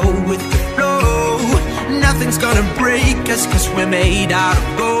we go with the flow. Nothing's gonna break us, 'cause we're made out of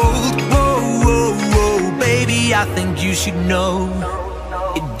gold. Whoa, whoa, whoa, baby, I think you should know.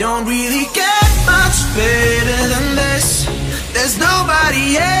 It don't really get much better than this. There's nobody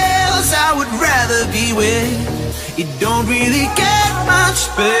else I would rather be with. It don't really get much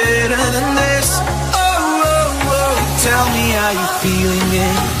better than this. Oh, oh, oh, tell me how you feeling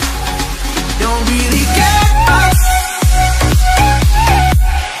it. It don't really get much.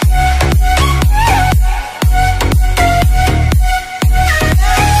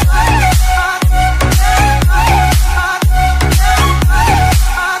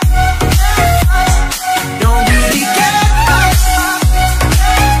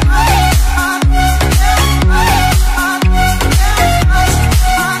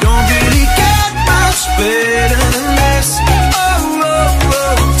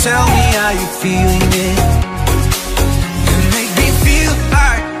 Tell me how you feeling it. You make me feel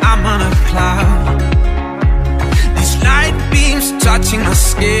like I'm on a cloud. These light beams touching my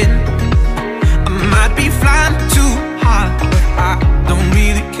skin. I might be flying too high, but I don't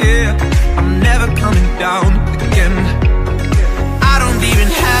really care. I'm never coming down again. I don't even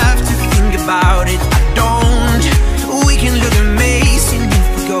have to think about it. I don't. We can look amazing if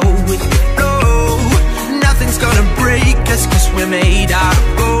we go with the flow. made out of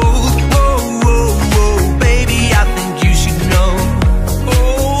gold. Whoa, whoa, whoa, baby, I think you should know.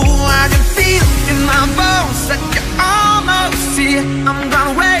 Oh, I can feel in my bones that you're almost here. I'm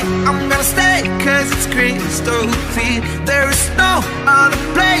gonna wait, I'm gonna stay, cause it's crystal clear. There is no other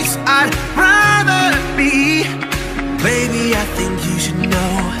place I'd rather be. Baby, I think you should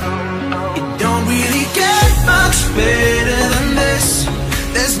know. It don't really get much better than this.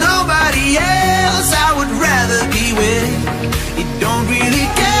 There's nobody else I would rather be with. It don't really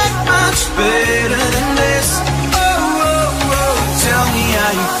get much better than this. Oh, oh, oh, tell me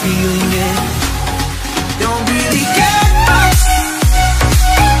how you're feeling it. Don't really get much.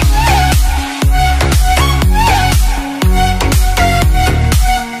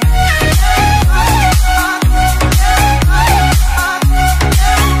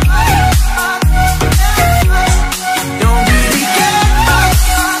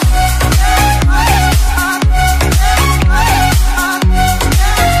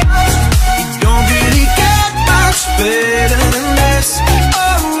 Better than this.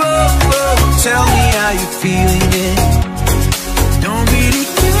 Oh, oh, oh, tell me how you're feeling it. Don't really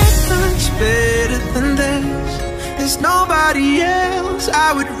get much better than this. There's nobody else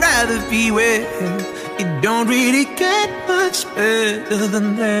I would rather be with. It don't really get much better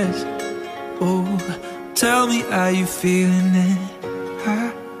than this. Oh, tell me how you're feeling it.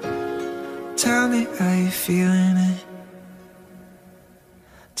 Huh? Tell me how you're feeling it.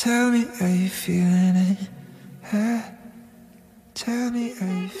 Tell me how you're feeling it. Tell me how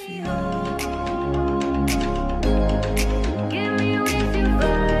you feel. Give me with your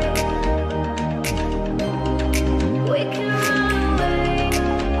vibe. We can run away.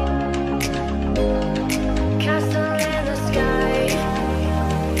 Castle in the sky.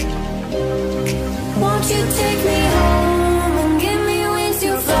 Won't you take me home and give me wings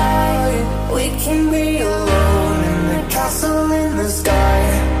to fly? We can be alone in the castle in the sky.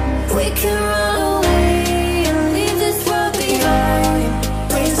 We can run away.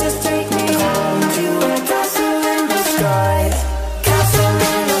 Take me home to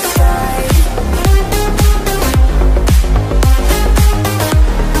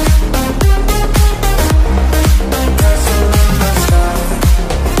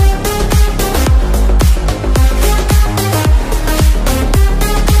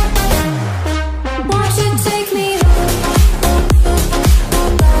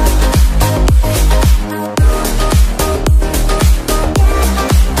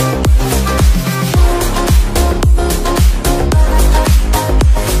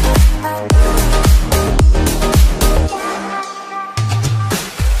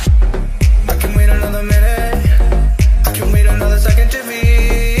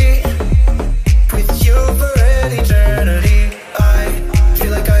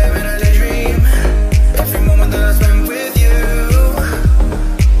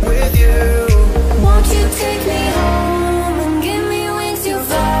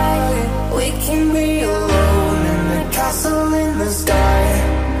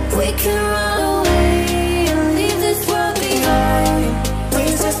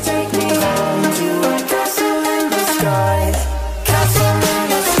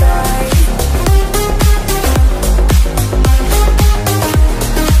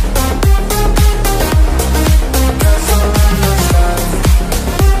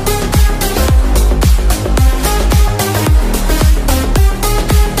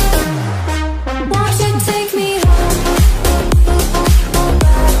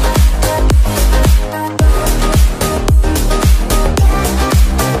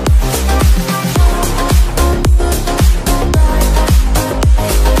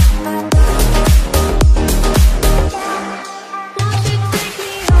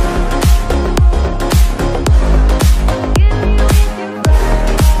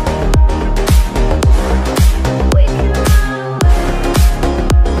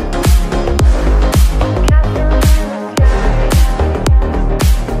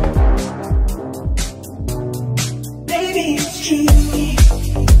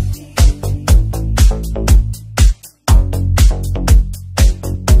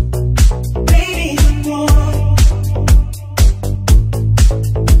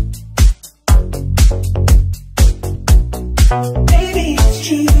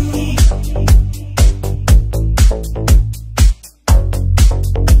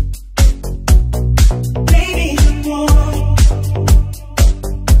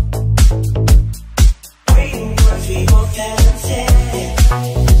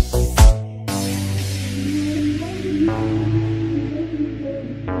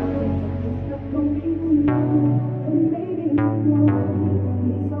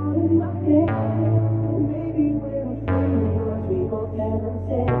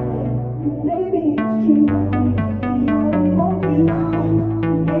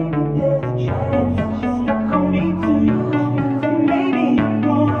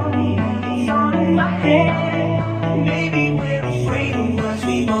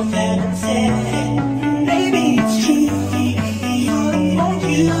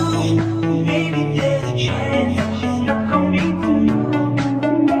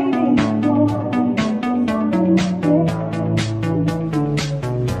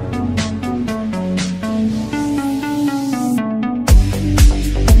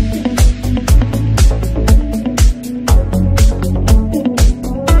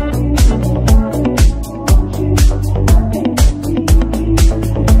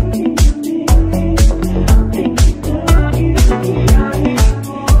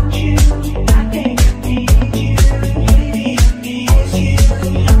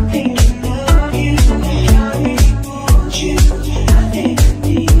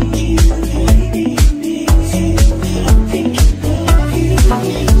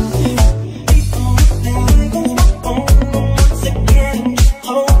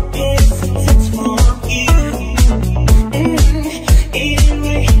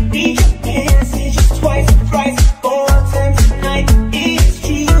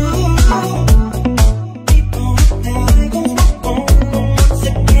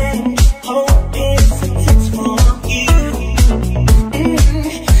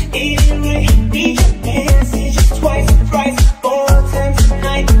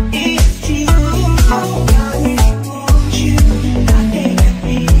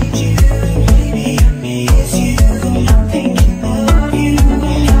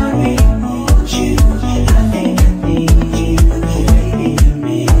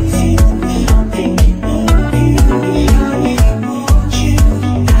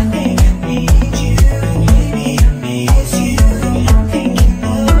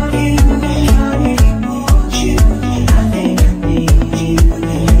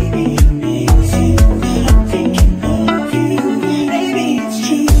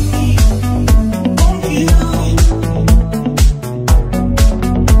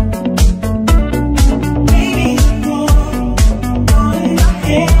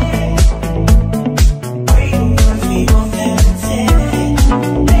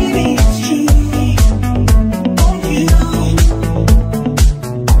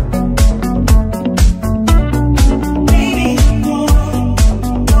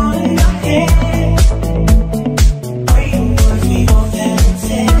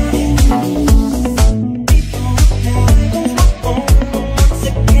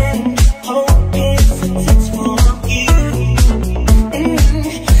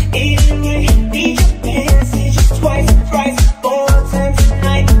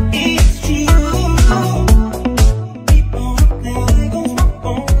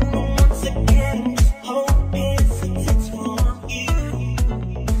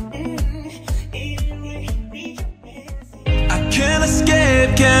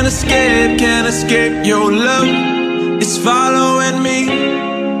can't escape your love. It's following me.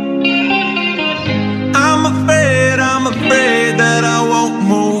 I'm afraid that I won't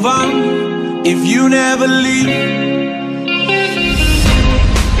move on if you never leave.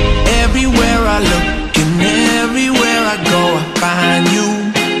 Everywhere I look and everywhere I go, I find you.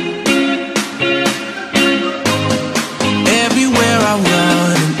 Everywhere I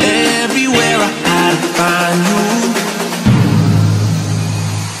run and everywhere I hide, I find you.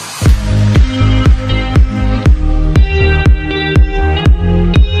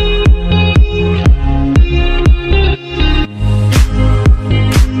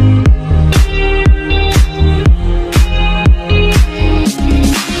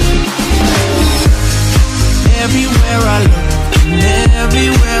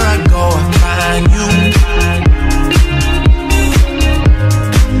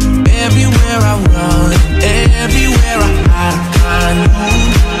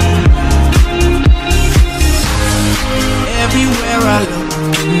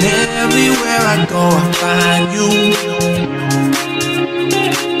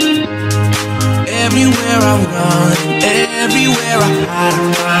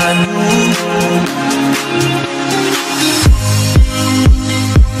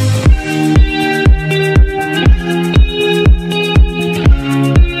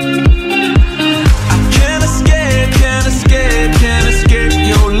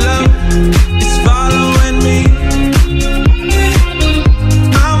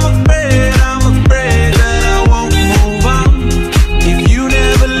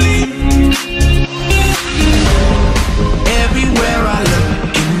 Everywhere I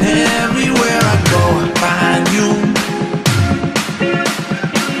look and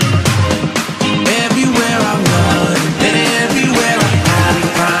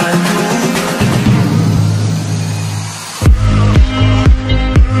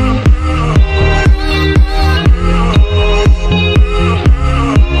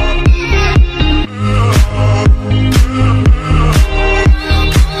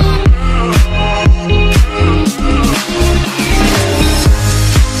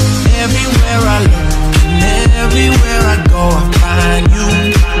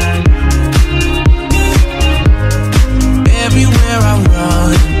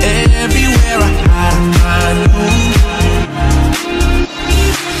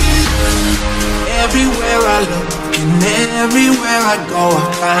go, I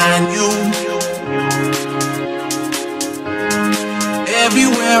find you.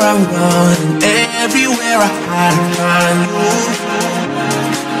 Everywhere I run and everywhere I hide, I find you.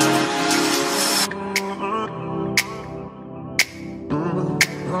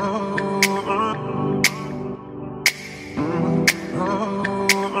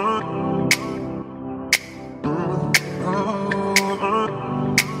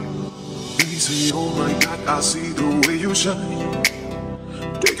 I see the way you shine.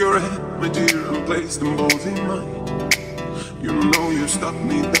 Take your hand, my dear, and place them both in mine. You know you stopped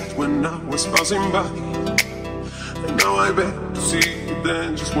me that when I was passing by. And now I beg to see you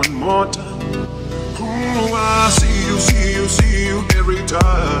then just one more time. Oh, I see you every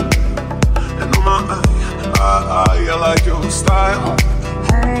time. And oh my, I like your style.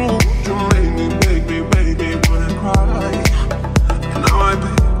 Oh, you make me wanna cry. And now I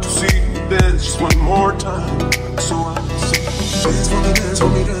beg to see you dance just one more time. So I say, dance for me, dance for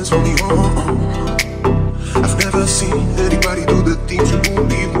me, dance for me, oh. I've never seen anybody do the things you do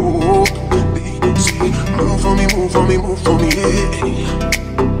before. They say, move for me, move for me, move for me,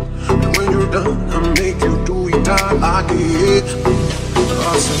 yeah. And when you're done, I make you do it again.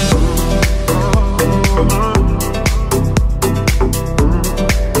 I say,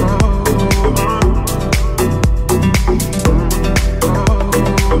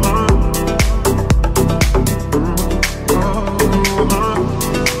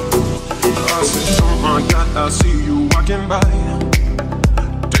 I see you walking by.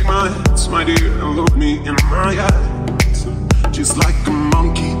 Take my hands, my dear, and look me in my eyes. Just like a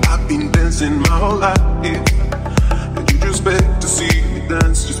monkey, I've been dancing my whole life. And you just beg to see me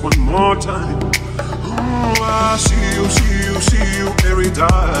dance just one more time. Oh, I see you every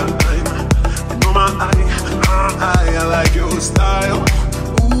time. And oh my, I like your style.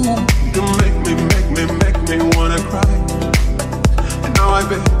 Ooh, you make me wanna cry. And now I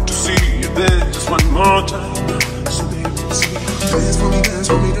beg to see you dance just one more time. So they say, dance for me, dance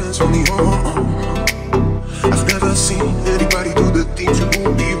for me, dance for me, oh. I've never seen anybody do the things you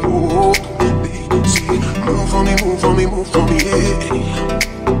do before. They say, move for me, move for me, move for me,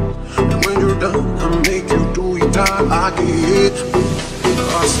 yeah. And when you're done, I make you do it again.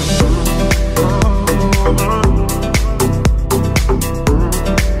 I say,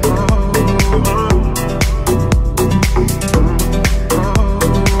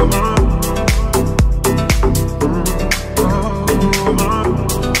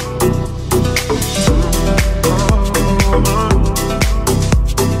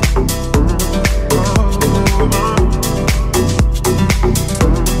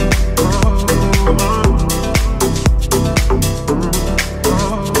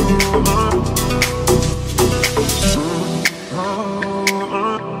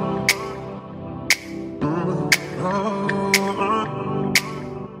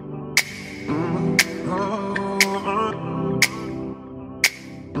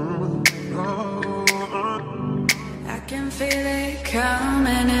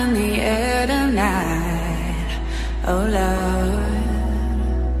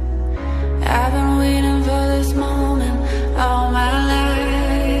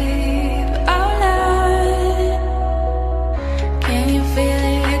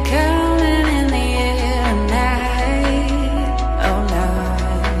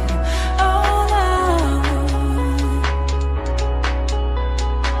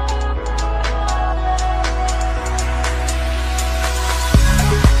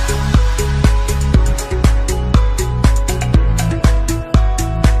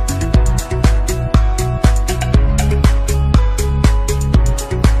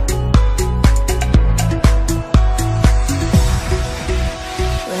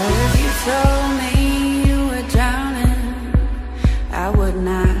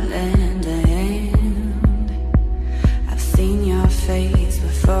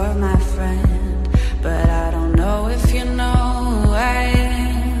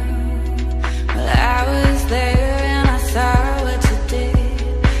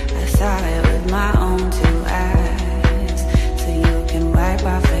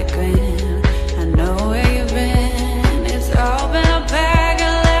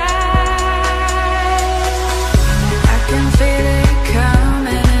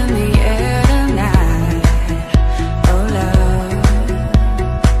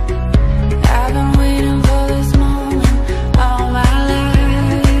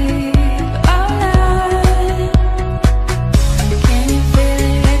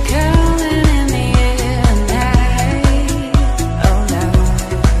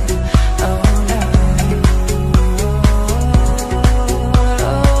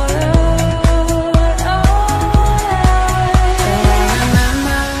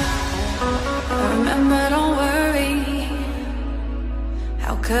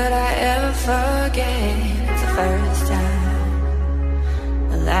 forget it's the first time,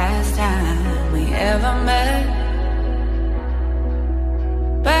 the last time we ever met.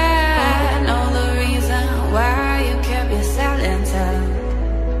 But I know the reason why you kept your silence up.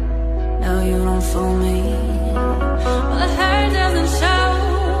 No, you don't fool me. Well, the hurt doesn't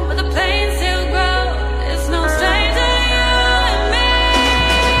show, but the pain still grows. It's no stranger to you and me.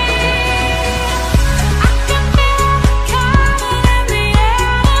 I can feel it coming in the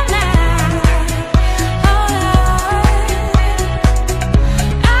air tonight. Oh Lord,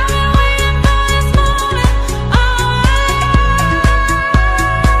 I've been waiting for this moment all my life.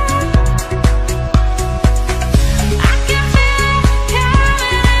 I can feel it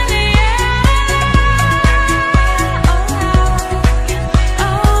coming in the air tonight. Oh Lord.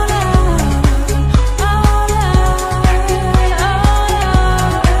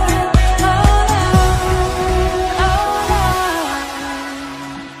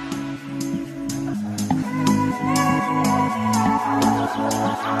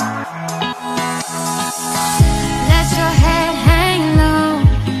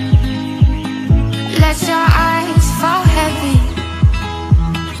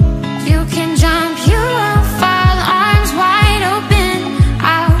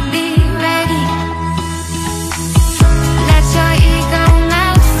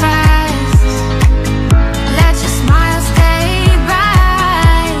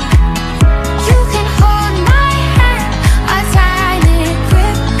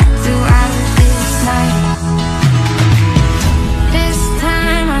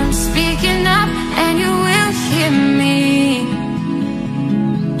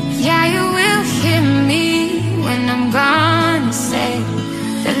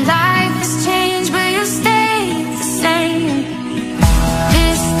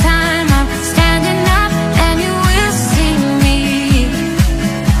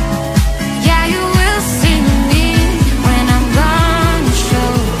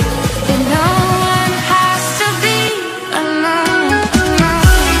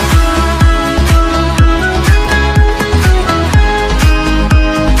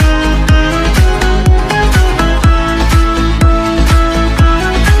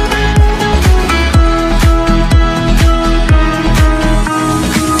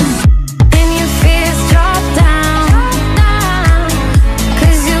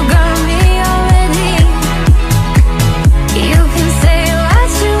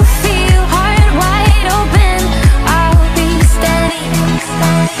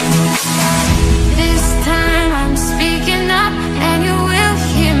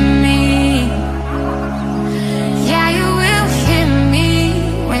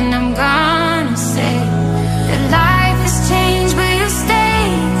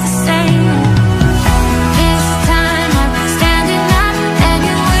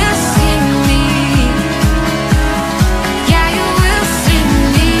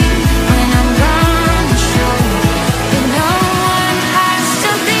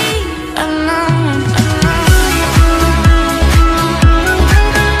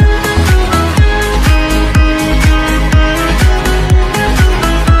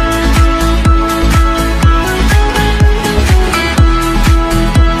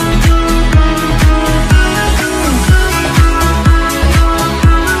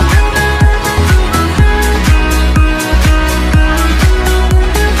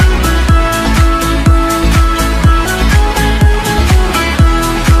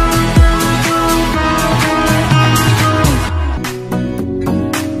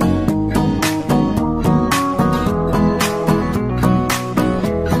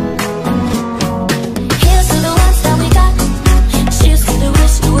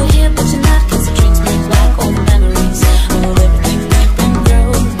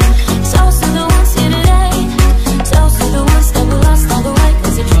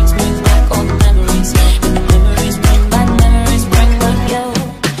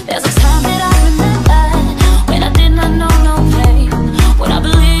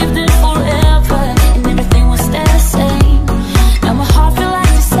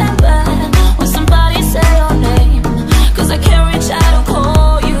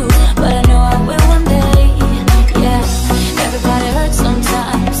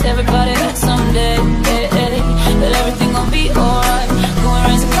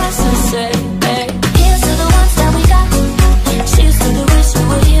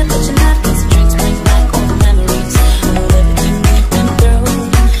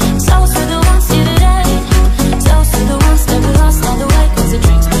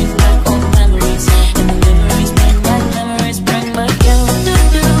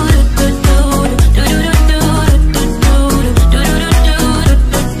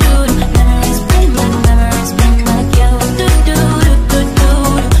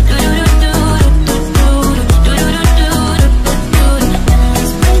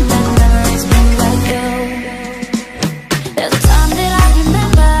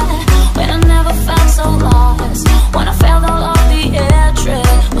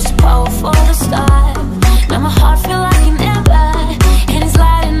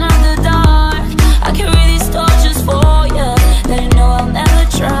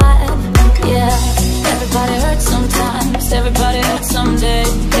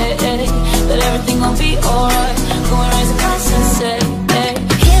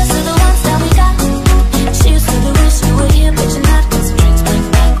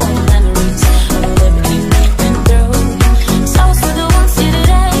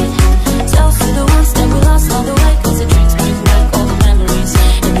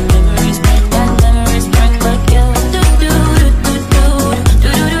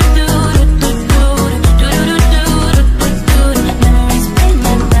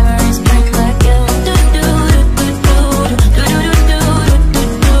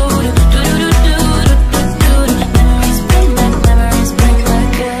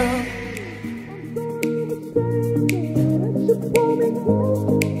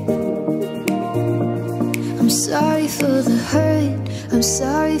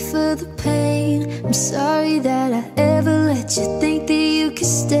 sorry for the pain. I'm sorry that I ever let you think that you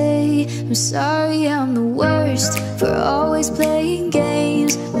could stay. I'm sorry I'm the worst for always playing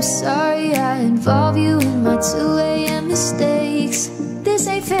games. I'm sorry I involve you in my 2 a.m. mistakes. This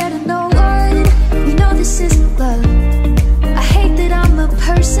ain't fair to no one, you know this isn't love. I hate that I'm a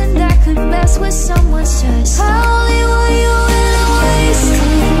person that could mess with someone's trust. I only want you when I'm wasted,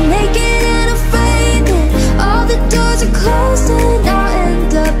 naked and afraid that all the doors are closed and I'll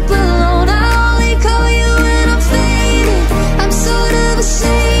end up alone. I only call you when I'm faded. I'm sort of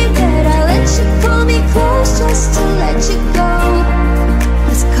ashamed that I let you pull me close just to let you go.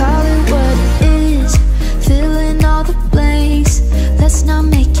 Let's call it what it is, fill in all the blanks. Let's not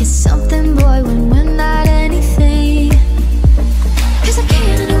make it something, boy, when we're not anything. Cause I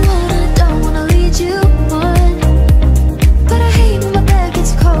can't and I won't and I don't wanna lead you on, but I hate when my bed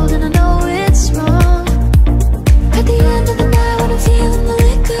gets cold and I know it's wrong. At the end of the night when I'm feeling the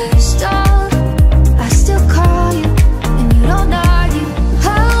liquor strong, I still call you and you don't argue.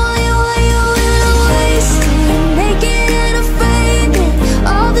 I only want you when I'm wasted, naked and afraid that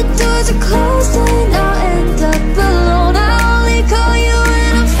all the doors are closed and I'll end up alone. I only call you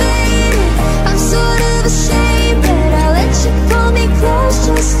when I'm faded. I'm sort of ashamed that I let you pull me close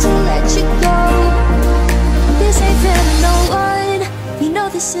just to let you go. This ain't fair to no one, you know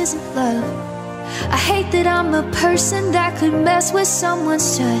this isn't love. I hate that I'm a person that could mess with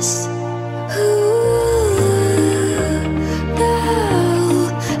someone's trust. Ooh, no.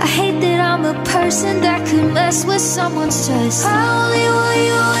 I hate that I'm a person that could mess with someone's trust. I only want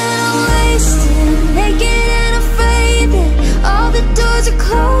you when I'm wasted, naked and afraid that all the doors are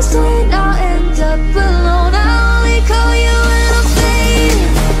closed and I'll end up alone. I only call you when I'm faded.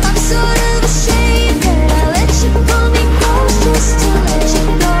 I'm sort of ashamed that I let you pull me close just to let you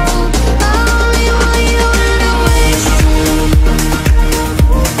go. I only want you when I'm wasted.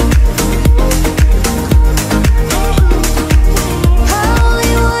 I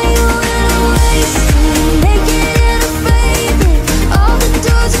only want you when I'm wasted, naked and afraid that all the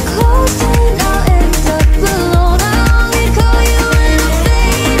doors are closed and I'll end up alone. I only call you when I'm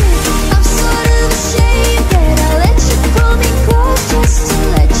faded. I'm sort of ashamed that I let you pull me close just to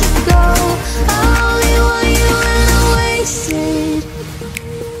let you go. I only want you when I'm wasted.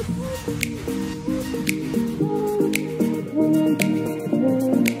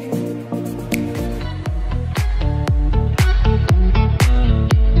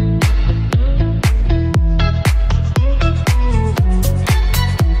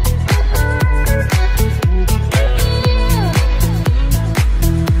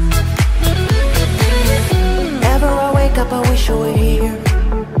 Whenever I wake up, I wish you were here.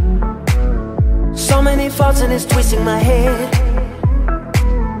 So many thoughts and it's twisting my head.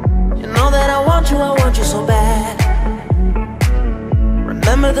 You know that I want you so bad.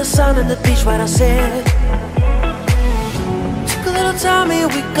 Remember the sun and the beach right outside. Took a little time, here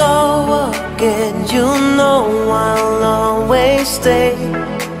we go again. You know I'll always stay.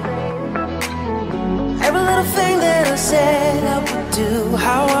 Every little thing that I said I would do,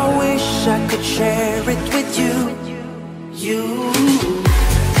 how I wish I could share it with you.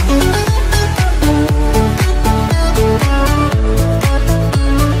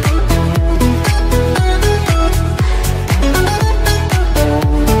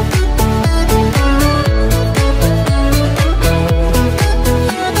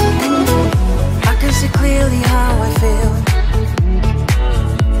 I can see clearly how I feel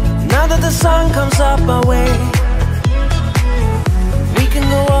now that the sun comes up our way. We can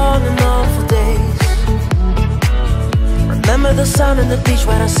go on and on for days. Remember the sun and the beach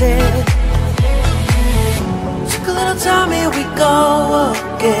right outside. Took a little time, here we go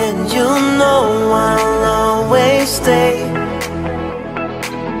again. You know I'll always stay.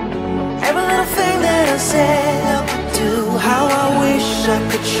 Every little thing that I said I would do, how I wish I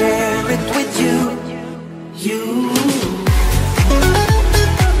could share it with you.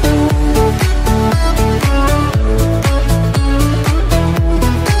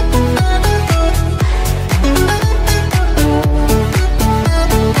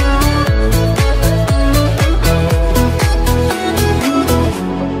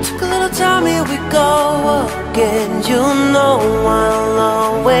 Took a little time, here we go again. You know I'll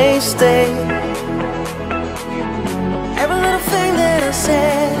always stay. Every little thing that I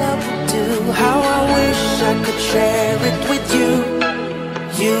said I would do, how I wish I could share it with you.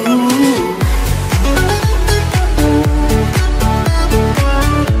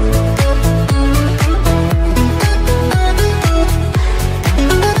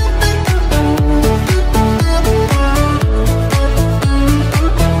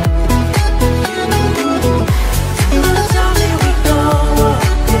 Took a little time, here we go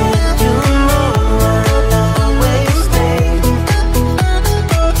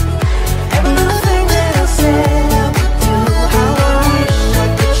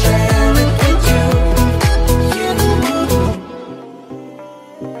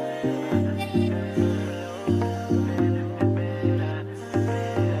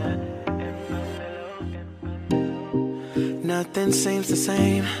nothing seems the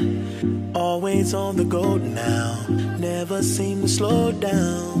same. Always on the go now, never seem to slow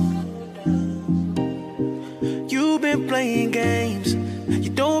down. You've been playing games,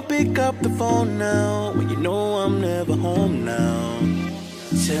 you don't pick up the phone now, when you know I'm never home now.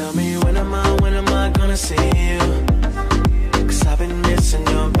 Tell me when am I gonna see you? 'Cause I've been missing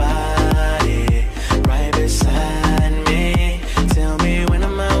your body right beside me. Tell me when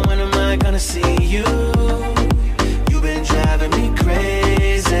am I gonna see you? You've been driving me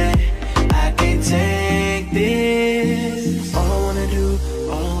crazy, I can't take this. All I wanna do,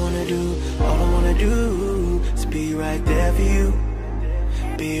 all I wanna do, all I wanna do is be right there for you,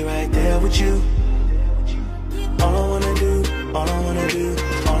 be right there with you. All I wanna do, all I wanna do,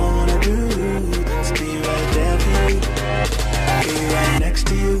 all I wanna do is be right there for you, be right next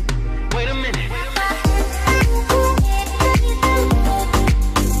to you. Wait a minute.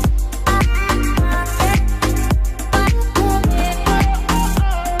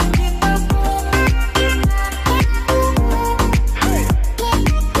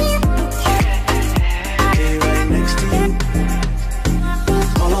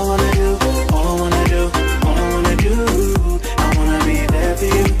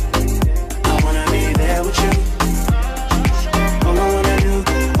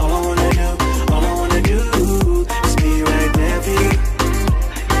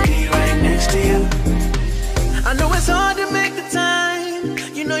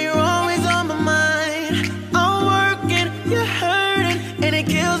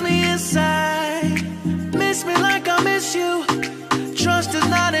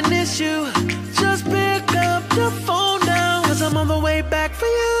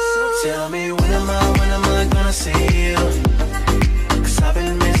 Tell me when am I gonna see you? 'Cause I've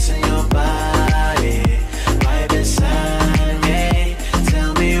been missing your body right beside me.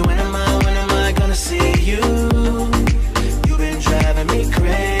 Tell me when am I gonna see you? You've been driving me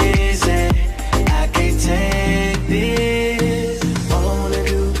crazy, I can't take this. All I wanna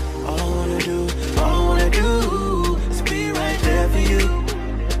do, all I wanna do, all I wanna do is be right there for you,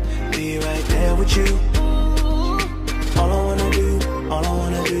 be right there with you. All I wanna do, all I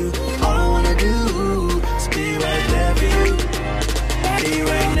wanna do, all I wanna do is be right there for you, be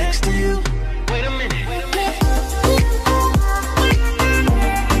right next to you. Wait a minute.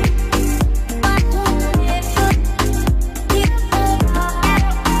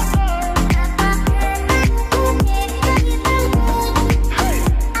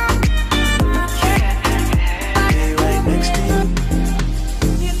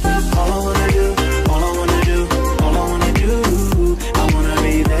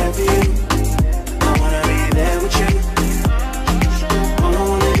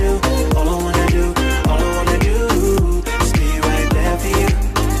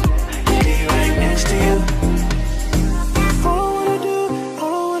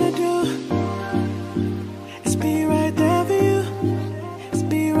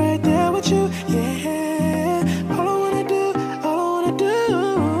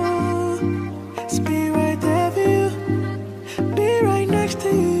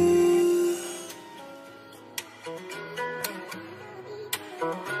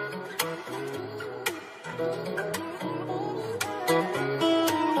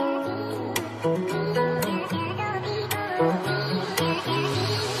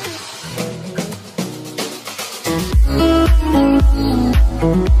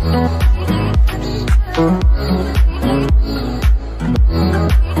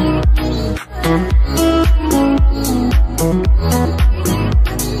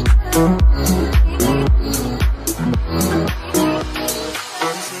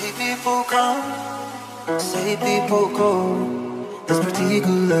 Say people go, this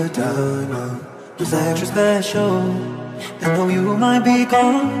particular time was extra special. I know you might be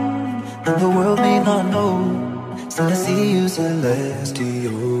gone, and the world may not know. Still I see you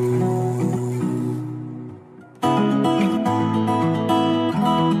celestial.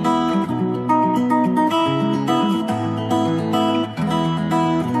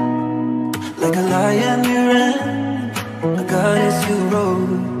 Like a lion you ran, a goddess you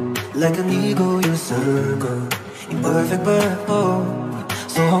rode. Like an eagle you circle, in perfect purple.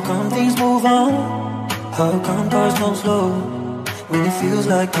 So how come things move on? How come cars don't slow when it feels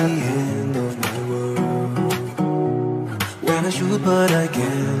like the end of my world? When I shoot but I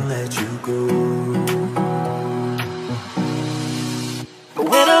can't let you go. But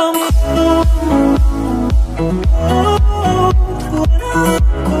when I'm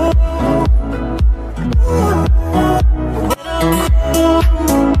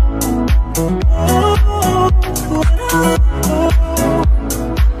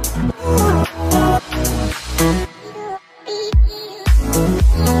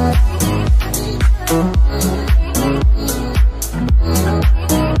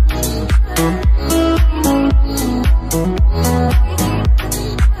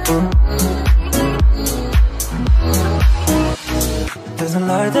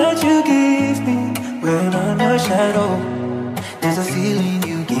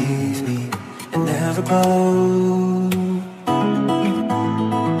difficult.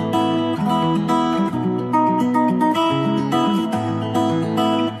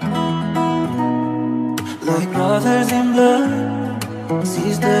 Like brothers in blood,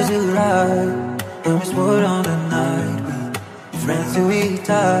 sisters who ride, and we sport on the night. We friends who we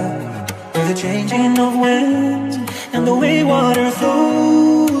die. With the changing of winds and the way water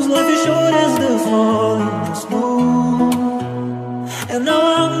flows, life is short as the falling snow. And now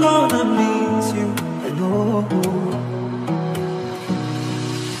I'm gonna miss you, I know.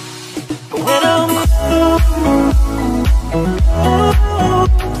 When I'm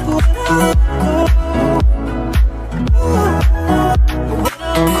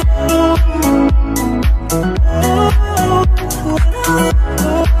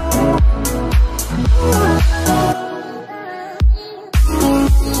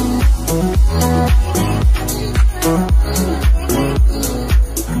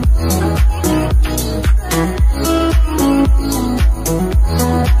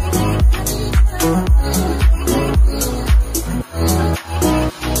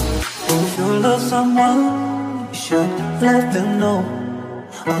someone, you should let them know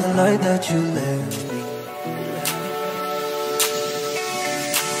all the light that you left me.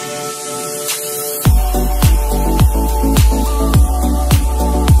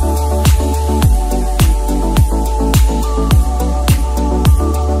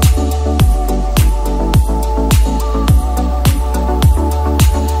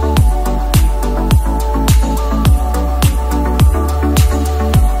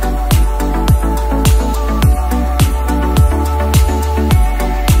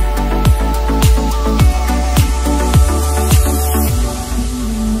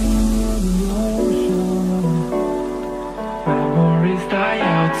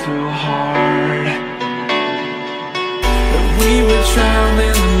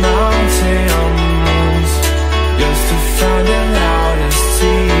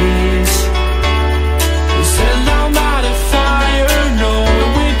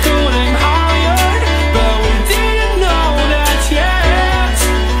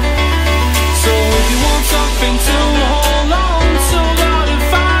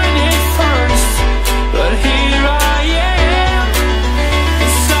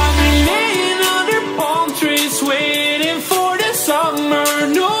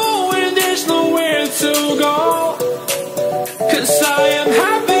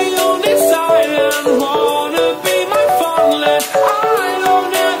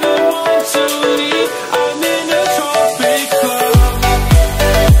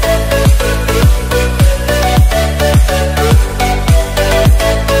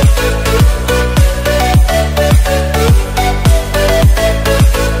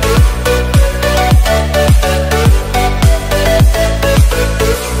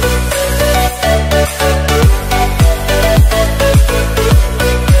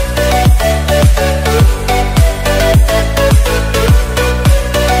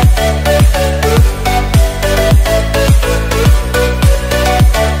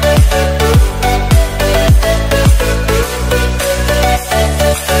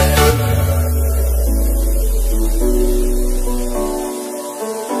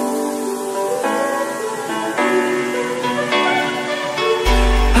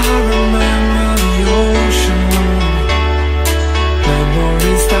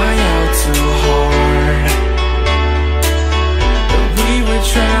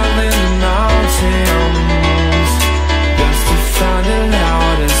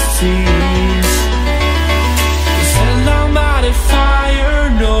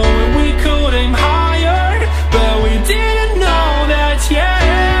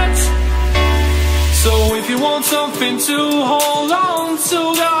 Something to hold on to,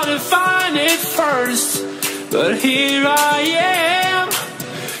 gotta find it first. But here I am,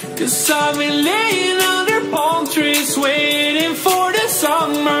 'cause I've been laying under palm trees, waiting for the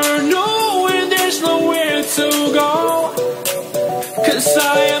summer, knowing there's nowhere to go. 'Cause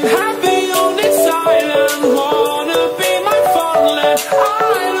I am happy on this island, wanna be my farmland.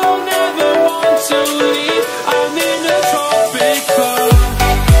 I don't ever want to leave, I'm in a tropic club.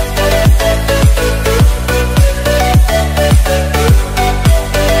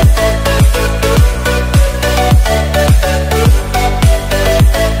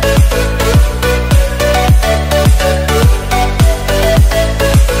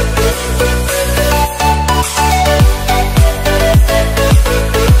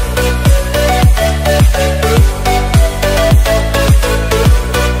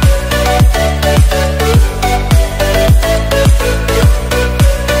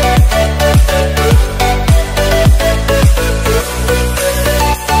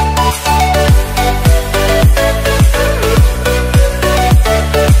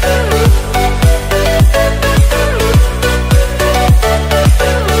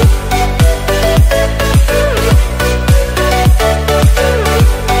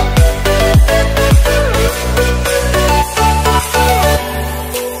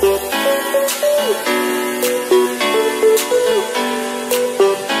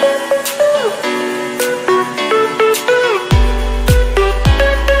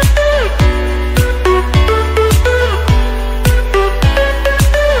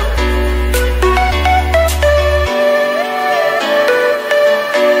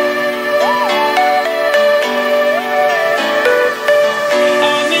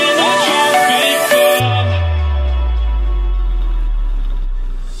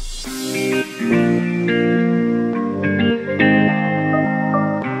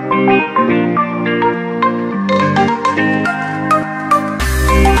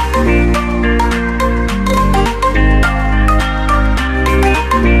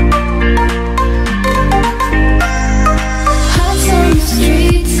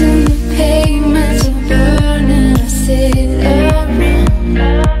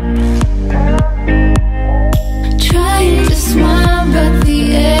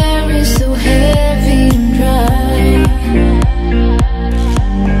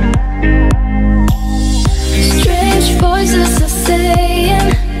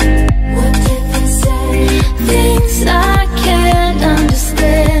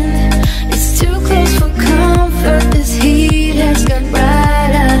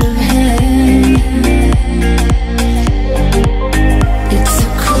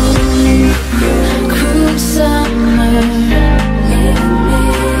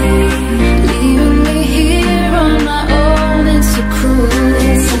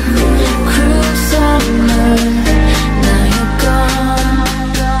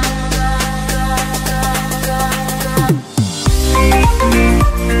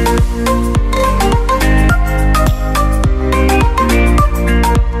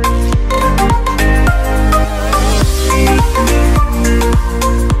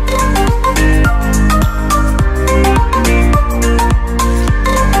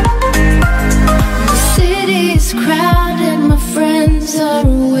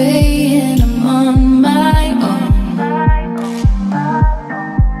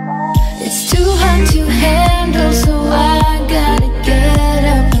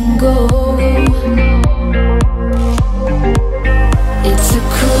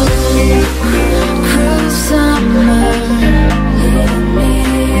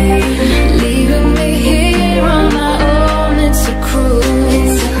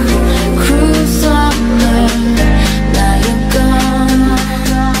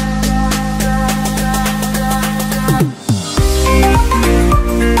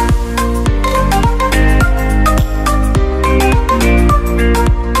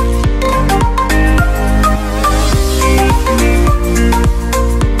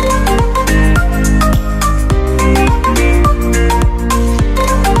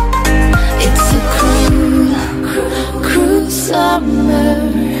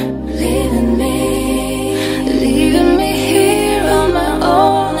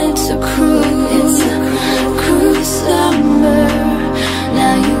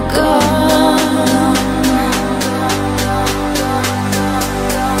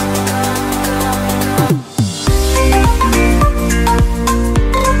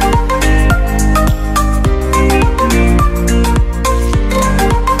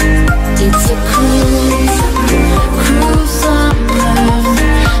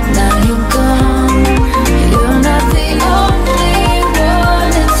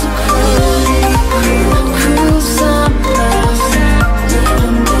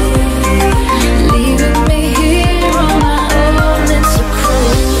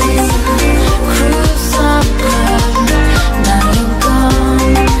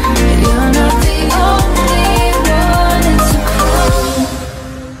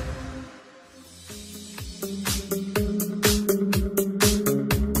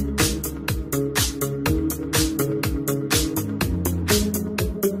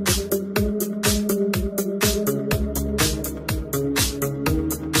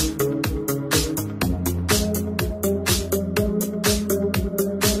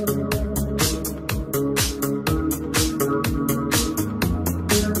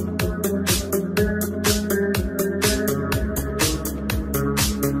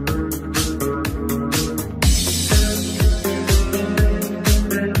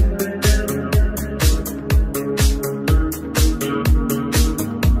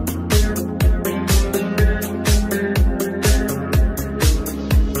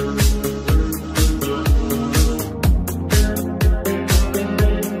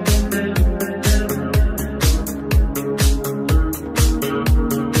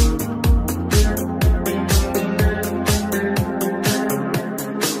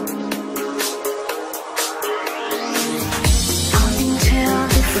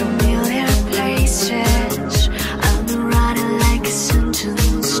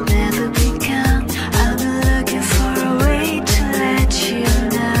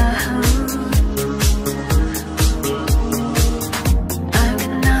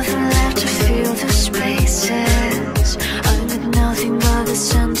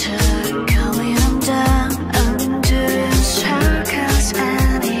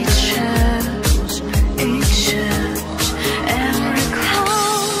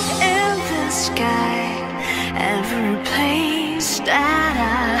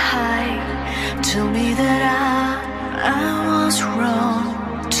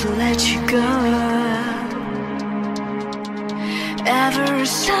 go. Every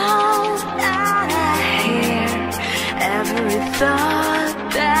sound that I hear, every thought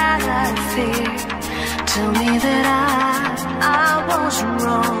that I feel, tell me that I was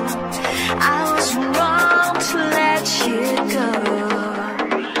wrong. I was wrong to let you go.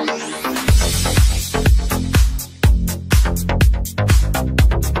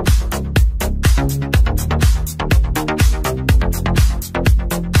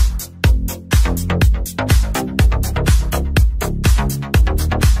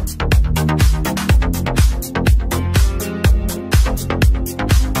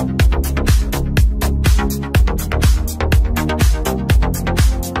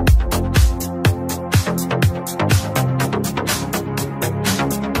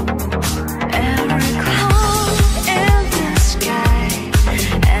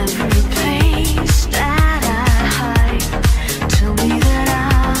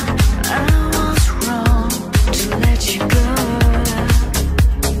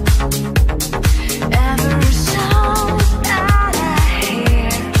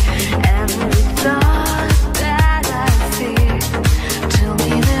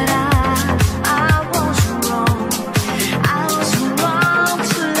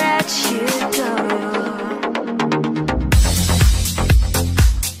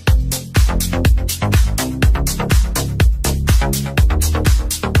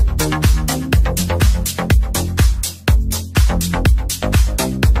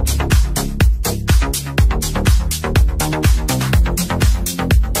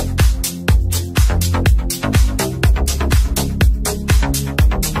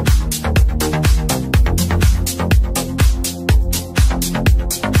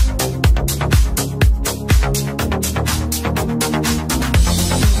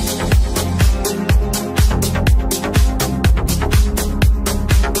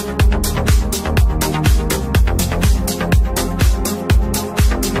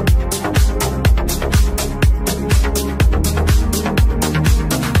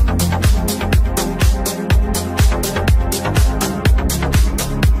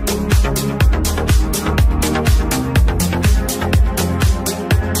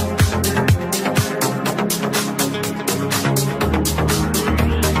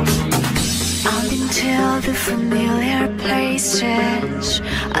 The familiar places,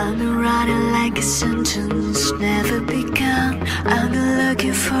 I've been writing like a sentence never begun. I've been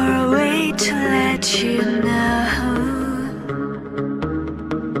looking for a way to let you know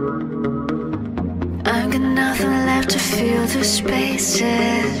I've got nothing left to fill the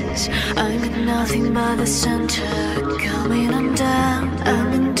spaces. I've got nothing but the center coming undone.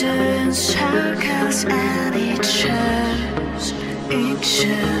 I've been doing circles and it shows, it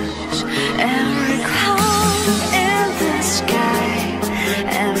shows. Every cloud in the sky,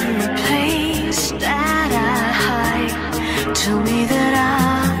 every place that I hide, tell me that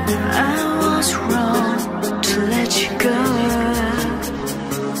I was wrong to let you go.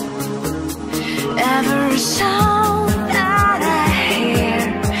 Every sound that I hear,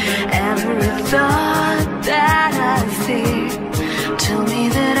 every thought that I feel, tell me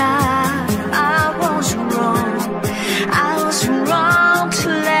that I was wrong. I was wrong to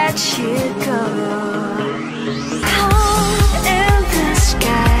let you go. Cloud in the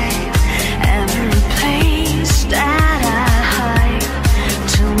sky, every place that I hide,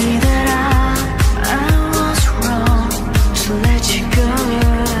 tell me that I was wrong to let you go.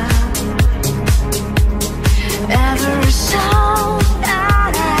 Every sound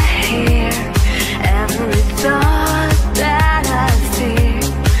that I hear,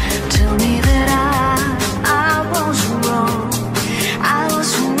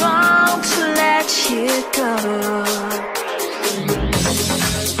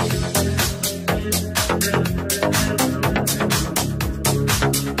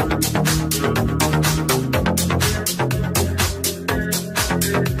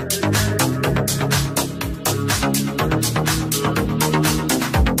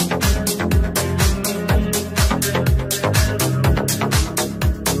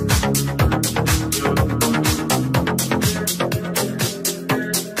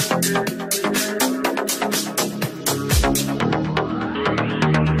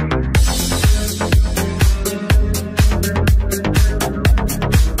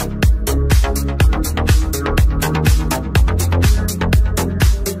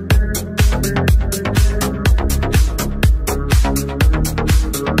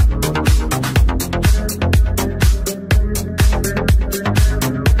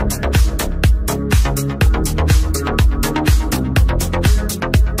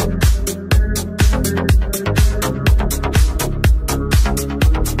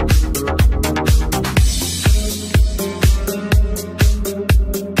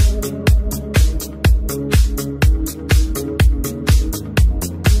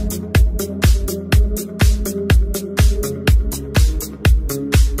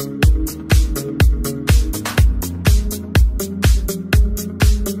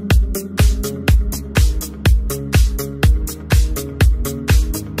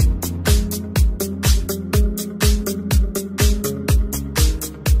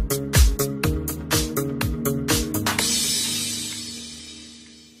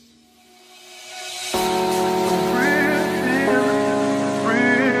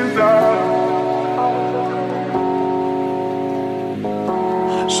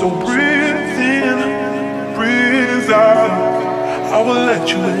 So breathe in, breathe out. I will let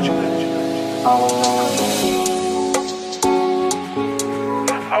you, let you, let you.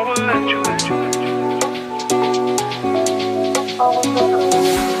 I will let you, let you, let you.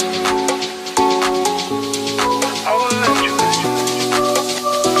 I will let you, let you.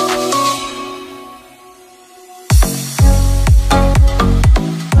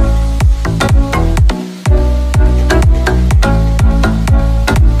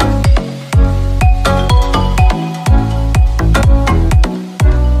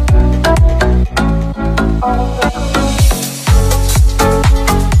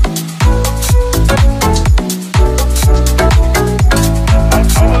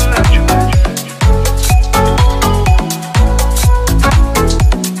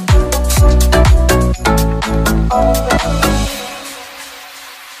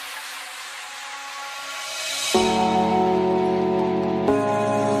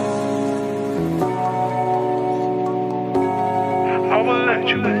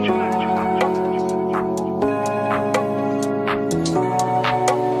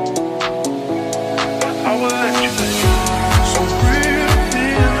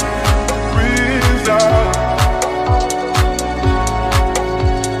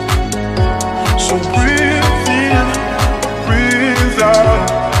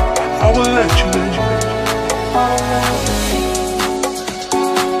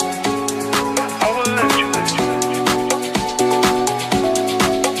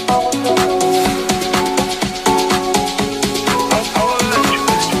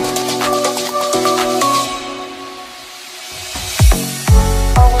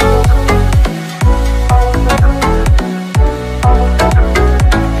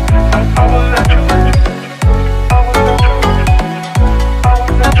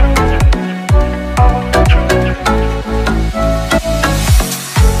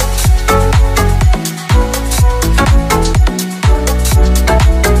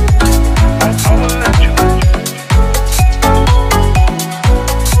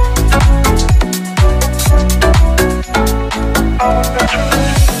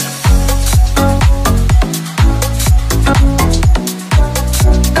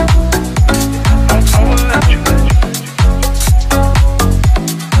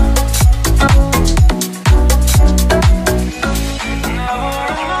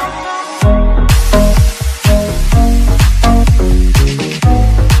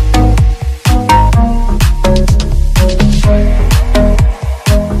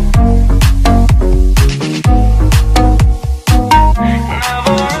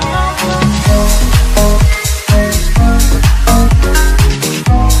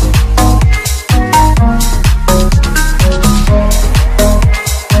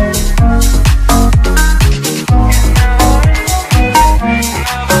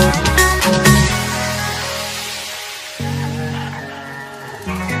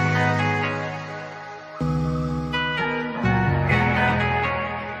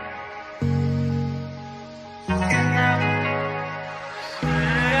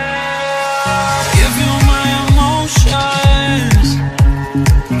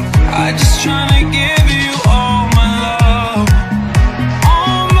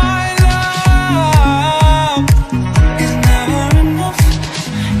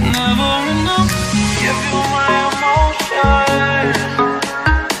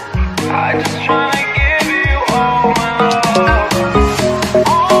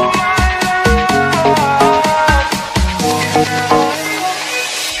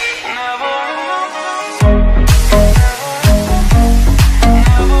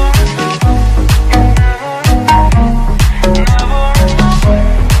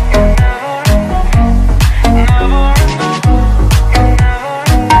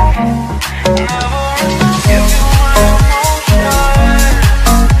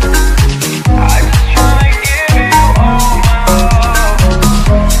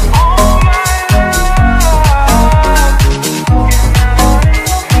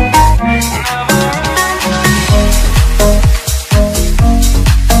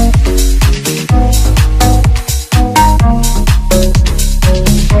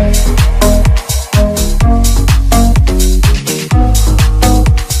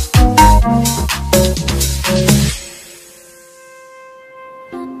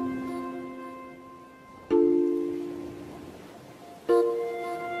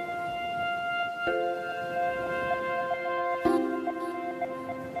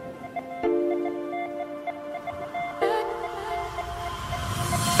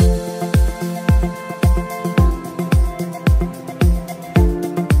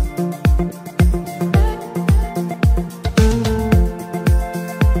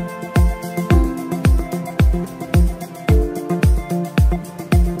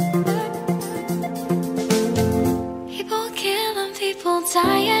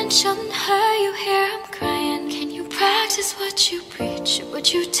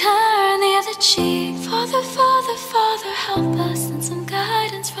 would you turn the other cheek? Father, Father, Father, help us and some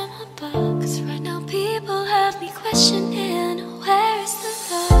guidance from above. 'Cause right now people have me questioning, where is the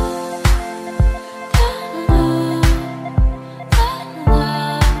love? The love, the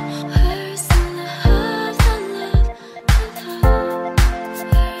love. Where is the love, the love, the love?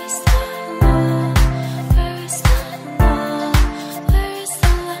 Where is the love? Where is the love? Where is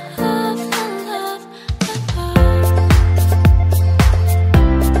the love, the love, the love?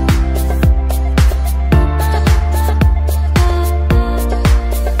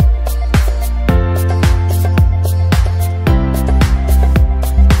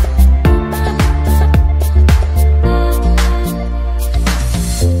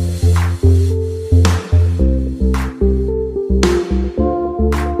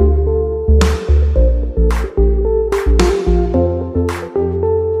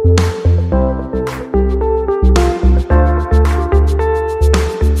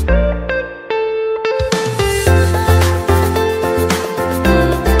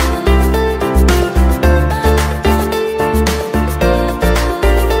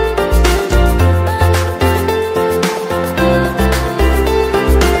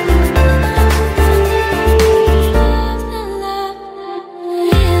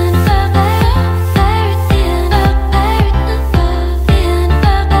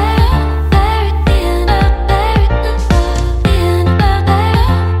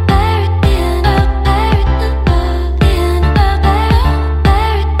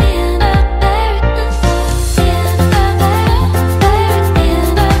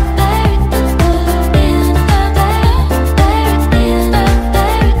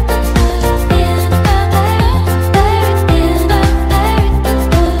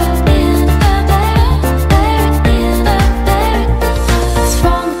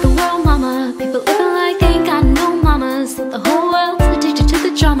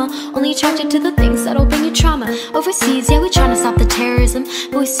 Only attracted to the things that'll bring you trauma. Overseas, yeah, we tryna stop the terrorism,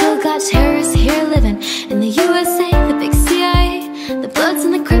 but we still got terrorists here living in the USA, the big CIA, the Bloods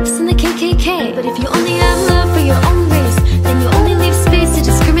and the Crips and the KKK. But if you only have love for your own race, then you only leave space to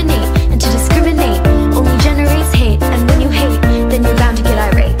discriminate, and to discriminate only generates hate. And when you hate, then you're bound to get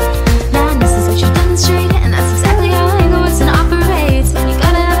irate. Madness is what you demonstrate, and that's exactly how ego works and operates. When you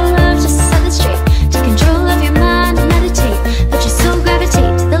gotta have love just to set it straight, take control of your mind and meditate, but you still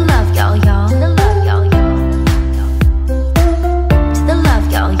gravitate to the love, y'all, y'all. The love, y'all, y'all. To the love,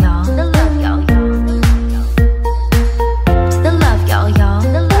 y'all, y'all. The love, y'all, y'all. To the love, y'all, y'all.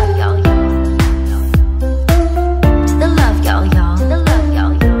 The love, y'all, y'all. To the love, y'all, y'all. The love,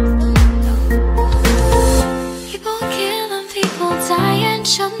 y'all, y'all. People killing, people dying,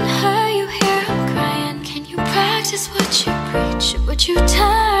 shouldn't hurt you hear them crying. Can you practice what you preach? Or would you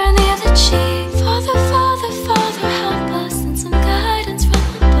turn the other cheek? Father, Father, Father, help us and some guidance from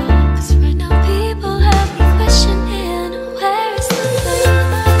above. 'Cause right now people have me questioning, where is the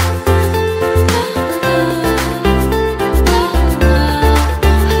love? The love, the love.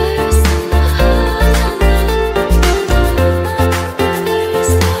 Where is the love, the love, the love? Where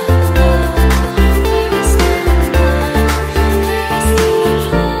is the love? Where is the love? Where is the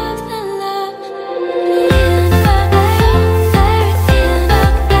love, the love?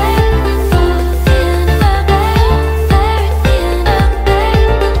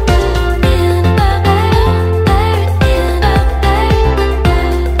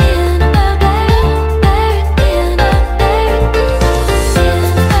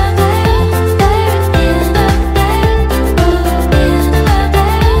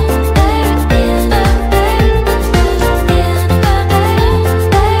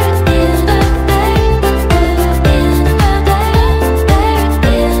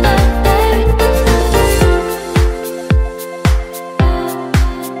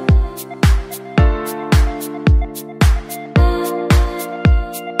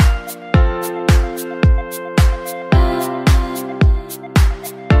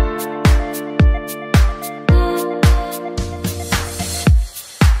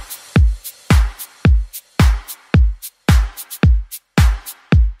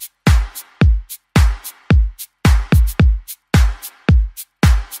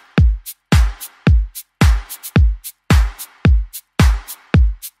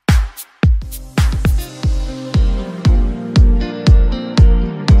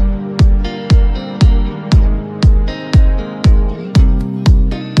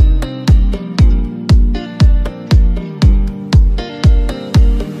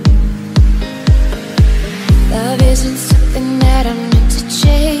 Love isn't something that I'm meant to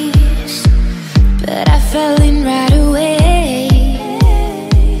chase, but I fell in right away.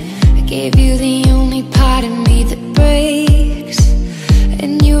 I gave you the only part of me that breaks,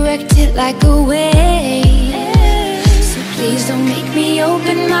 it like a wave. So please don't make me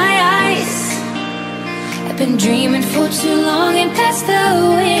open my eyes. I've been dreaming for too long, and that's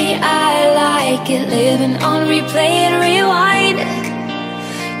the way I like it. Living on replay and rewind.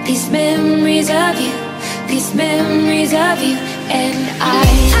 These memories of you, these memories of you. And I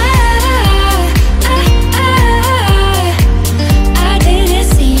didn't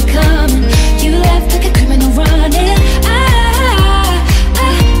see you coming. You left like a criminal running.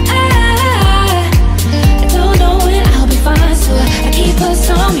 I don't know when I'll be fine, so I keep us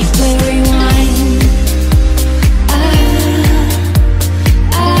on replay, rewind.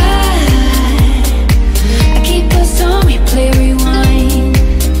 I keep us on replay, rewind.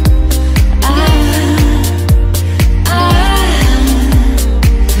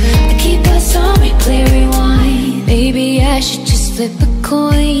 I keep us on replay, rewind. Maybe I should just flip a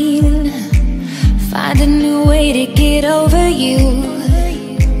coin, find a new way to get over you.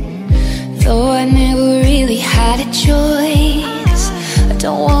 Though I never really had a choice, I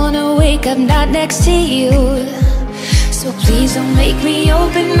don't wanna wake up not next to you. So please don't make me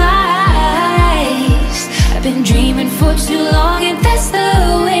open my eyes. I've been dreaming for too long, and that's the